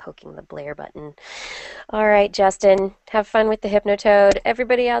 Poking the Blair button. All right, Justin. Have fun with the Hypnotoad.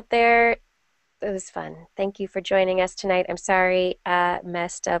 Everybody out there, it was fun. Thank you for joining us tonight. I'm sorry I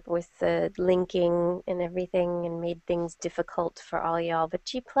messed up with the linking and everything and made things difficult for all y'all. But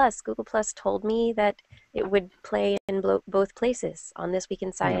Google Plus told me that it would play in both places, on This Week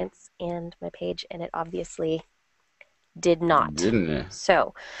in Science and my page, and it obviously did not. Didn't it?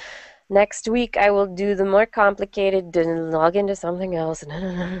 So next week I will do the more complicated, log into something else.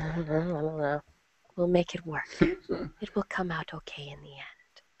 No. We'll make it work. It will come out okay in the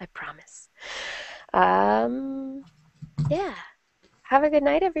end. I promise. Yeah. Have a good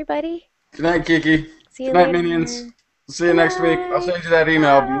night, everybody. Good night, Kiki. See you Good night, later. minions. See you next week. I'll send you that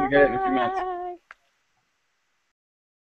email. You can get it in a few minutes.